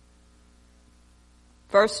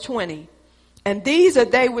 Verse 20. And these are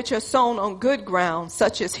they which are sown on good ground,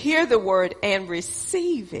 such as hear the word and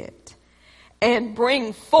receive it and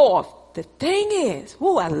bring forth. The thing is,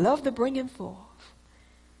 I love the bringing forth.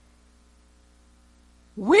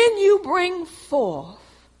 When you bring forth,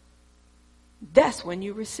 that's when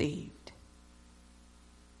you received.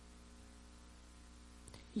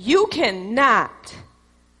 You cannot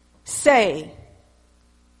say,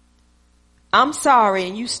 I'm sorry,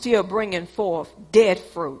 and you still bringing forth dead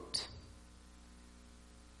fruit.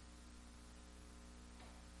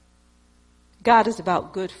 God is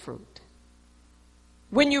about good fruit.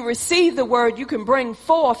 When you receive the word, you can bring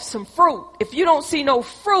forth some fruit. If you don't see no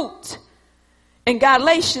fruit in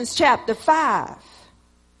Galatians chapter 5,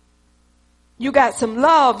 You got some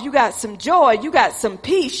love. You got some joy. You got some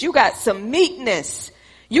peace. You got some meekness.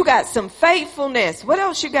 You got some faithfulness. What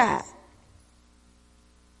else you got?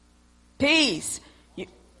 Peace.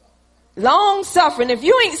 Long suffering. If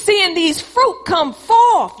you ain't seeing these fruit come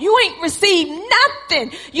forth, you ain't received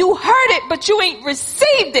nothing. You heard it, but you ain't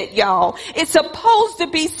received it, y'all. It's supposed to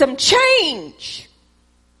be some change.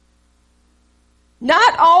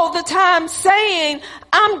 Not all the time saying,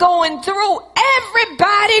 I'm going through.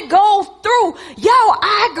 Everybody go through. Yo,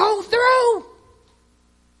 I go through.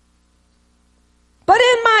 But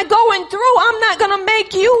in my going through, I'm not going to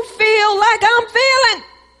make you feel like I'm feeling.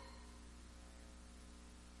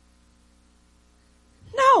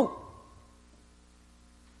 No.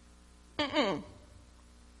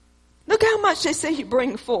 Look how much they say you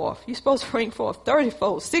bring forth. You're supposed to bring forth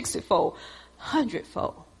 30-fold, 60-fold,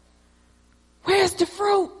 100-fold. Where's the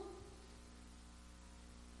fruit?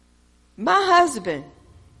 My husband,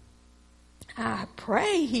 I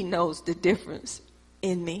pray he knows the difference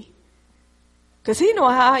in me. Because he know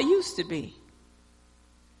how I used to be.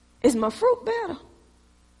 Is my fruit better?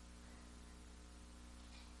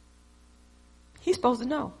 He's supposed to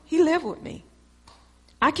know. He lived with me.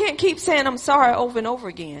 I can't keep saying I'm sorry over and over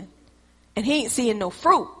again. And he ain't seeing no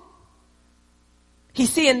fruit. He's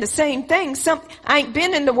seeing the same thing. I ain't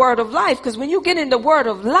been in the word of life, because when you get in the word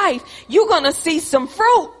of life, you're going to see some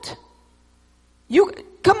fruit.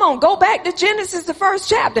 Come on, go back to Genesis, the first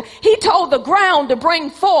chapter. He told the ground to bring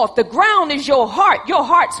forth. The ground is your heart. Your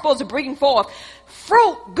heart's supposed to bring forth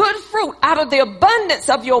fruit, good fruit. Out of the abundance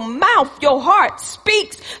of your mouth, your heart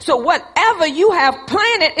speaks. So whatever you have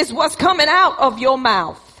planted is what's coming out of your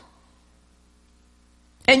mouth.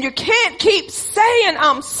 And you can't keep saying,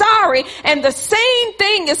 I'm sorry, and the same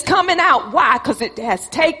thing is coming out. Why? Because it has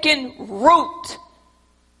taken root.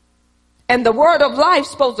 And the word of life is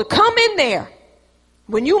supposed to come in there.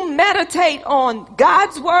 When you meditate on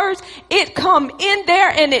God's words, it come in there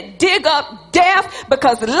and it dig up death,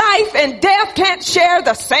 because life and death can't share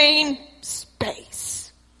the same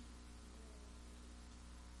space.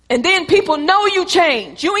 And then people know you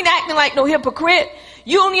change. You ain't acting like no hypocrite.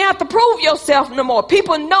 You don't even have to prove yourself no more.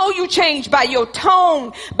 People know you change by your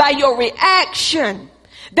tone, by your reaction.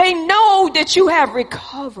 They know that you have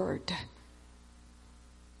recovered.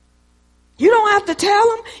 You don't have to tell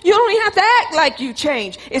them. You don't even have to act like you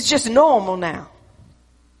change. It's just normal now.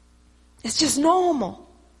 It's just normal.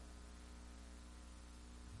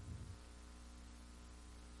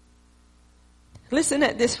 Listen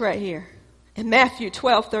at this right here. In Matthew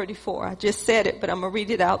 12:34, I just said it, but I'm going to read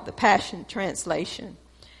it out, the Passion Translation.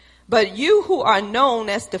 But you who are known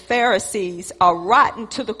as the Pharisees are rotten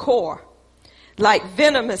to the core, like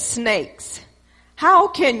venomous snakes. How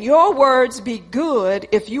can your words be good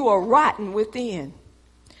if you are rotten within?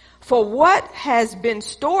 For what has been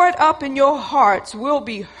stored up in your hearts will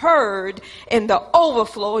be heard in the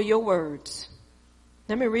overflow of your words.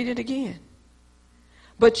 Let me read it again.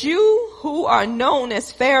 But you who are known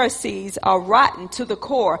as Pharisees are rotten to the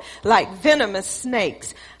core, like venomous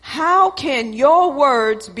snakes. How can your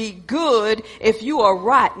words be good if you are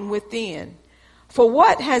rotten within? For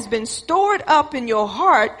what has been stored up in your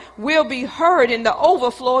heart will be heard in the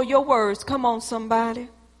overflow of your words. Come on, somebody.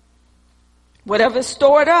 Whatever's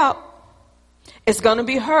stored up, it's going to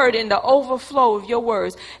be heard in the overflow of your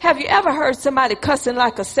words. Have you ever heard somebody cussing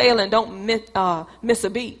like a sailor and don't miss a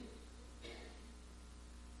beat?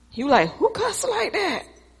 You like, who cuss like that?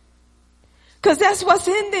 Because that's what's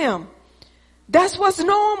in them. That's what's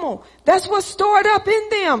normal. That's what's stored up in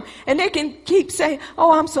them. And they can keep saying,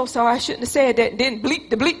 oh, I'm so sorry, I shouldn't have said that. Then bleep,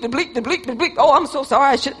 the bleep, the bleep, the bleep, the bleep. Oh, I'm so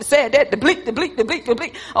sorry, I shouldn't have said that. The bleep, the bleep, the bleep, the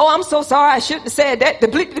bleep. Oh, I'm so sorry, I shouldn't have said that. The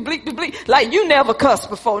bleep, the bleep, the bleep. Like you never cussed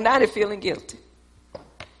before. Now they're feeling guilty.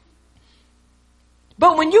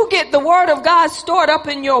 But when you get the word of God stored up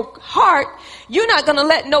in your heart, you're not going to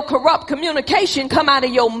let no corrupt communication come out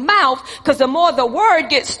of your mouth, because the more the word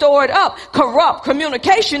gets stored up, corrupt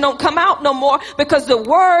communication don't come out no more, because the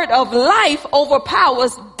word of life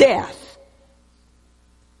overpowers death.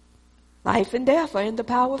 Life and death are in the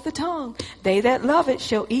power of the tongue. They that love it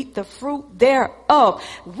shall eat the fruit thereof.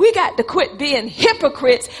 We got to quit being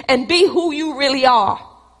hypocrites and be who you really are.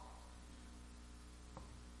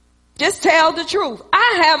 Just tell the truth.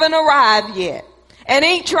 I haven't arrived yet and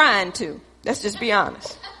ain't trying to. Let's just be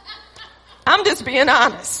honest. I'm just being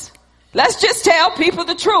honest. Let's just tell people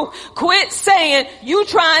the truth. Quit saying you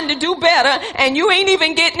trying to do better and you ain't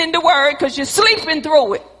even getting in the word because you're sleeping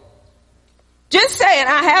through it. Just saying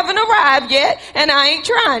I haven't arrived yet and I ain't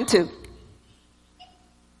trying to.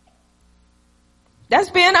 That's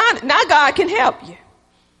being honest. Now God can help you.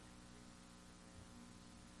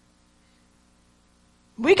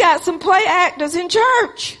 We got some play actors in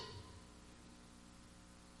church.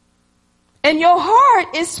 And your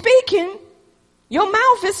heart is speaking. Your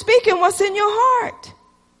mouth is speaking what's in your heart.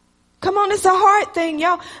 Come on, it's a heart thing,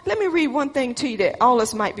 y'all. Let me read one thing to you that all of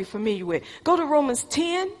us might be familiar with. Go to Romans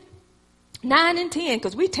 10, 9 and 10,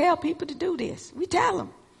 because we tell people to do this. We tell them.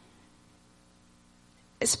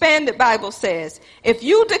 Expanded Bible says, if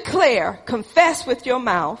you confess with your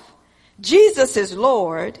mouth, Jesus is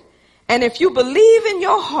Lord, and if you believe in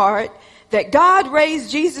your heart that God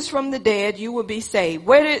raised Jesus from the dead, you will be saved.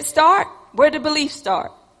 Where did it start? Where did belief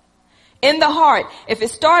start? In the heart. If it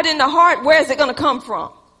started in the heart, where is it going to come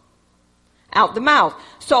from? Out the mouth.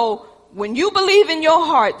 So when you believe in your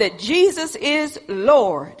heart that Jesus is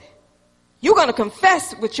Lord, you're going to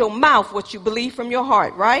confess with your mouth what you believe from your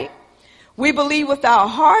heart, right? We believe with our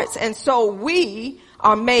hearts, and so we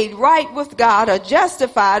are made right with God, are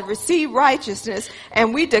justified, receive righteousness,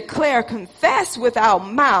 and we confess with our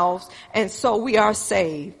mouths, and so we are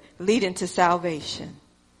saved, leading to salvation.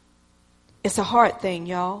 It's a heart thing,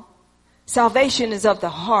 y'all. Salvation is of the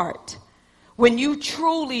heart. When you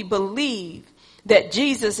truly believe that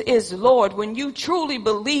Jesus is Lord, when you truly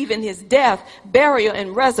believe in his death, burial,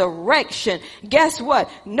 and resurrection, guess what?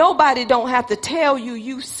 Nobody don't have to tell you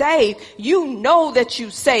you saved. You know that you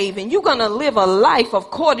saved, and you're going to live a life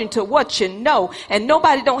according to what you know. And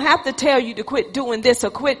nobody don't have to tell you to quit doing this or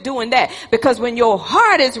quit doing that, because when your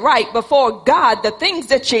heart is right before God, the things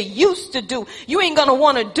that you used to do, you ain't going to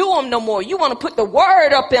want to do them no more. You want to put the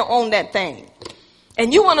word up on that thing.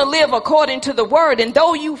 And you want to live according to the word. And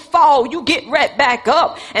though you fall, you get right back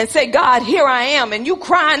up and say, God, here I am. And you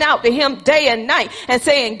crying out to him day and night and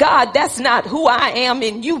saying, God, that's not who I am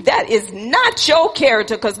in you. That is not your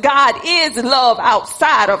character, because God is love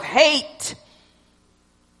outside of hate.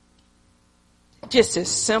 Just as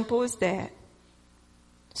simple as that.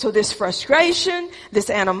 So this frustration, this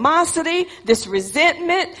animosity, this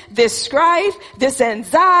resentment, this strife, this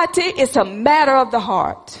anxiety, it's a matter of the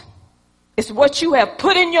heart. It's what you have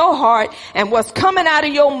put in your heart, and what's coming out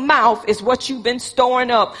of your mouth is what you've been storing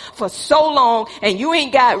up for so long, and you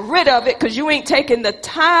ain't got rid of it because you ain't taking the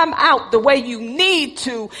time out the way you need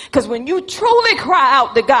to. Because when you truly cry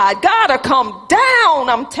out to God, God will come down.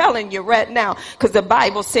 I'm telling you right now, because the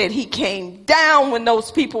Bible said he came down when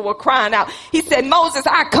those people were crying out. He said, Moses,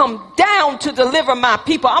 I come down to deliver my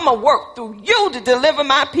people. I'm going to work through you to deliver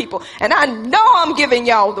my people. And I know I'm giving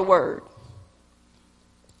y'all the word.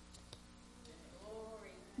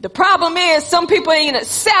 The problem is some people ain't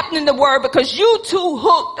accepting the word because you too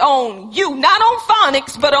hooked on you. Not on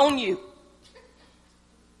phonics, but on you.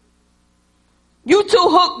 You too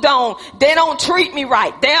hooked on, they don't treat me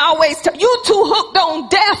right. They always you too hooked on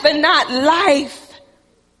death and not life.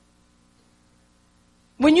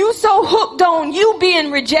 When you so hooked on you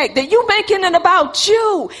being rejected, you making it about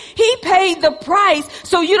you. He paid the price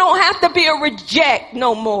so you don't have to be a reject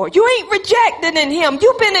no more. You ain't rejected in him.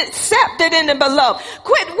 You've been accepted in the beloved.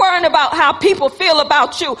 Quit worrying about how people feel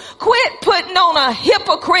about you. Quit putting on a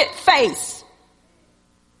hypocrite face.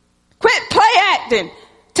 Quit play acting.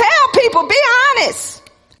 Tell people, be honest.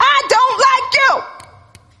 I don't like you.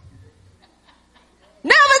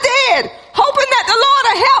 Never did. Hoping that the Lord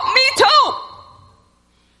will help me too.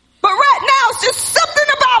 But right now, it's just something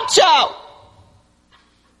about y'all.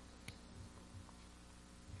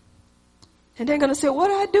 And they're going to say, what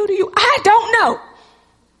did I do to you? I don't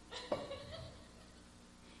know.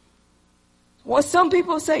 Well, some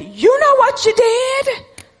people say, you know what you did?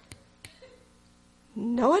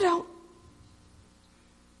 No, I don't.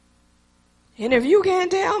 And if you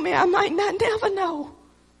can't tell me, I might not never know.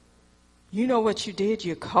 You know what you did?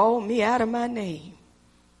 You called me out of my name.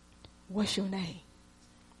 What's your name?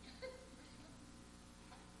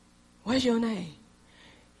 What's your name?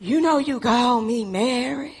 You know you call me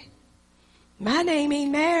Mary. My name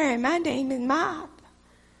ain't Mary. My name is Martha.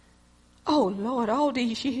 Oh, Lord, all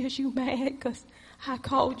these years you mad because I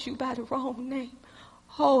called you by the wrong name.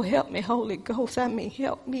 Oh, help me, Holy Ghost. I mean,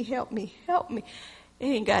 help me, help me, help me. It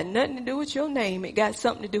ain't got nothing to do with your name. It got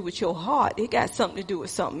something to do with your heart. It got something to do with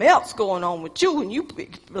something else going on with you, and you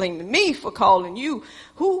blaming me for calling you.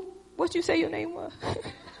 Who? What you say your name was?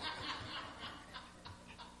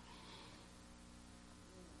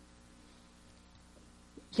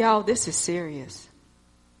 Y'all, this is serious.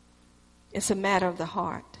 It's a matter of the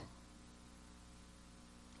heart.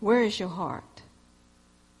 Where is your heart?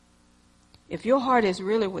 If your heart is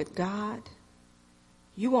really with God,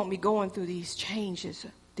 you won't be going through these changes,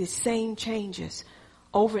 these same changes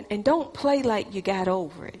over. And don't play like you got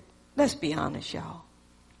over it. Let's be honest, y'all.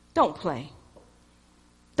 Don't play.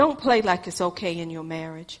 Don't play like it's okay in your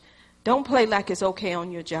marriage. Don't play like it's okay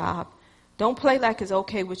on your job. Don't play like it's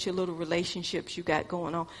okay with your little relationships you got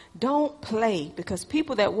going on. Don't play, because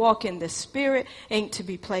people that walk in the spirit ain't to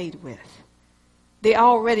be played with. They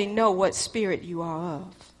already know what spirit you are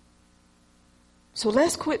of. So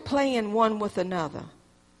let's quit playing one with another.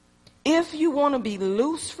 If you want to be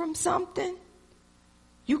loose from something,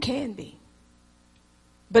 you can be.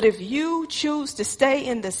 But if you choose to stay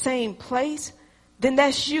in the same place, then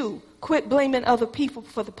that's you. Quit blaming other people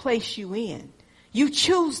for the place you in. You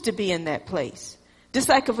choose to be in that place. Just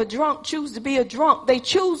like if a drunk choose to be a drunk, they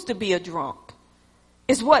choose to be a drunk.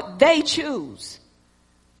 It's what they choose.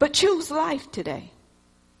 But choose life today.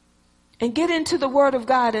 And get into the Word of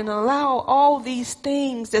God and allow all these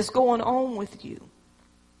things that's going on with you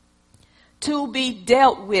to be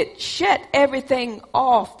dealt with. Shut everything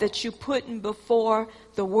off that you're putting before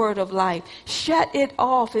the Word of life. Shut it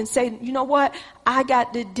off and say, you know what? I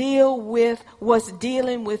got to deal with what's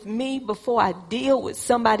dealing with me before I deal with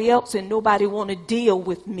somebody else, and nobody want to deal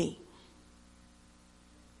with me.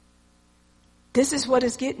 This is what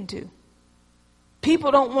it's getting to. People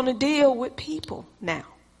don't want to deal with people now.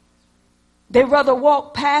 They rather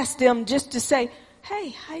walk past them just to say, hey,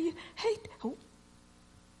 how you, hey, oh.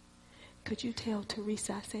 Could you tell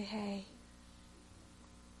Teresa I say hey?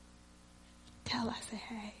 Tell her I say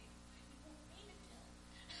hey.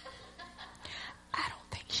 I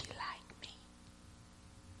don't think she liked me.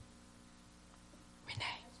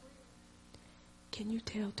 Renee, can you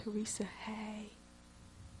tell Teresa hey?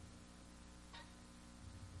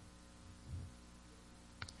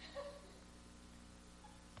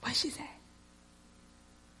 What she say?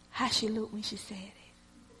 How she looked when she said it?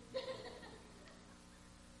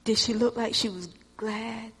 Did she look like she was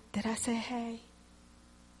glad that I said hey?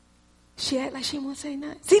 She act like she won't say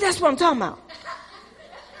nothing. See, that's what I'm talking about.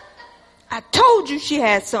 I told you she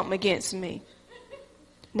had something against me.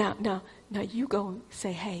 Now you go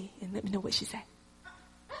say hey and let me know what she said.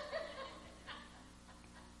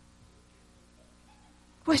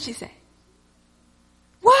 What she say?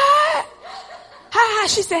 What? How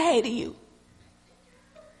she say hey to you?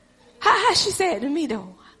 How she say it to me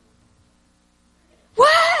though?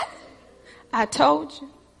 What? I told you.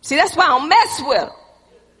 See, that's why I don't mess with her.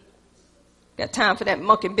 Got time for that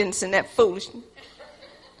monkey business and that foolishness.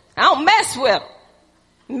 I don't mess with her.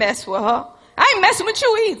 Mess with her. I ain't messing with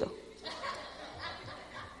you either.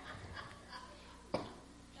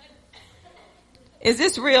 Is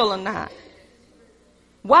this real or not?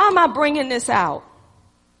 Why am I bringing this out?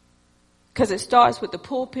 Because it starts with the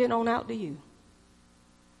pulpit on out to you.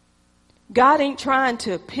 God ain't trying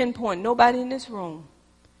to pinpoint nobody in this room.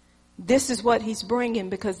 This is what he's bringing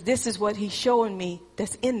because this is what he's showing me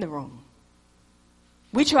that's in the room.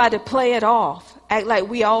 We try to play it off, act like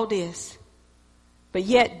we all this. But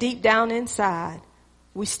yet deep down inside,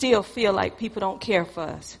 we still feel like people don't care for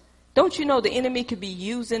us. Don't you know the enemy could be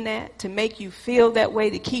using that to make you feel that way,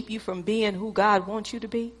 to keep you from being who God wants you to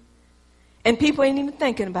be? And people ain't even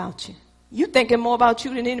thinking about you. You thinking more about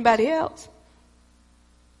you than anybody else.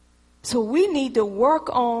 So we need to work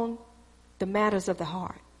on the matters of the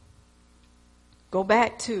heart. Go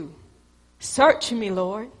back to, search me,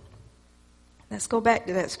 Lord. Let's go back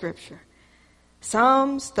to that scripture.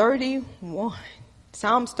 Psalms 31,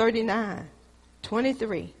 Psalms 39,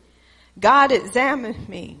 23. God examine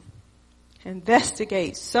me,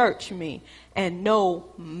 investigate, search me, and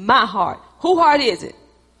know my heart. Whose heart is it?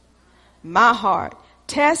 My heart.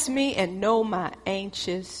 Test me and know my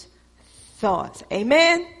anxious thoughts.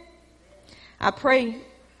 Amen. I pray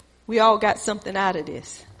we all got something out of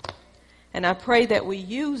this. And I pray that we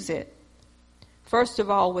use it, first of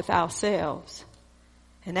all, with ourselves.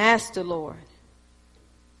 And ask the Lord,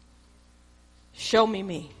 show me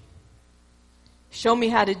me. Show me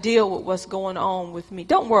how to deal with what's going on with me.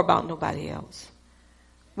 Don't worry about nobody else.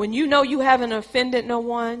 When you know you haven't offended no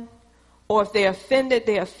one, or if they're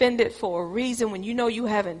offended for a reason, when you know you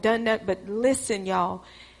haven't done that. But listen, y'all,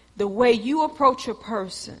 the way you approach a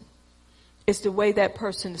person is the way that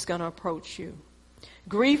person is going to approach you.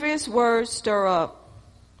 Grievous words stir up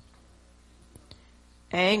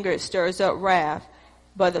anger, it stirs up wrath.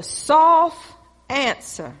 But a soft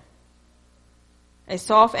answer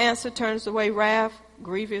turns away wrath.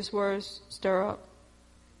 Grievous words stir up.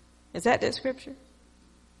 Is that scripture?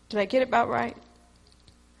 Did I get it about right?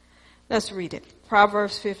 Let's read it.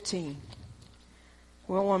 Proverbs 15.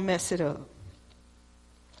 We don't want to mess it up.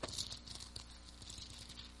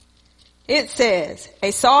 It says,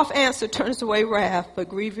 a soft answer turns away wrath, but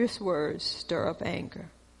grievous words stir up anger.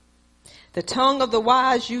 The tongue of the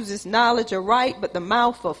wise uses knowledge aright, but the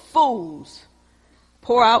mouth of fools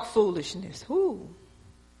pour out foolishness. Ooh,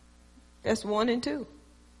 that's 1 and 2.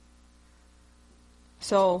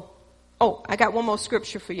 So Oh, I got one more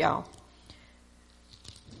scripture for y'all.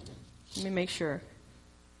 Let me make sure.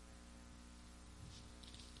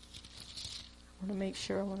 I want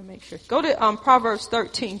to make sure. Go to Proverbs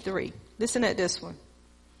 13:3. Listen at this one.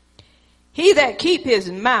 He that keep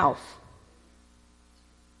his mouth,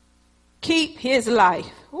 keep his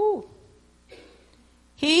life. Ooh.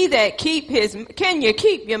 He that keep his, can you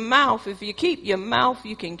keep your mouth? If you keep your mouth,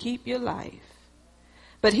 you can keep your life.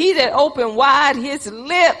 But he that open wide his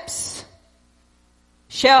lips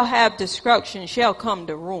shall have destruction, shall come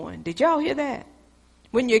to ruin. Did y'all hear that?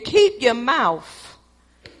 When you keep your mouth,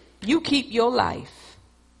 you keep your life.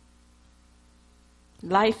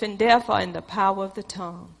 Life and death are in the power of the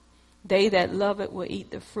tongue. They that love it will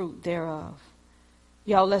eat the fruit thereof.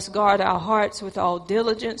 Y'all, let's guard our hearts with all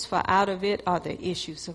diligence, for out of it are the issues of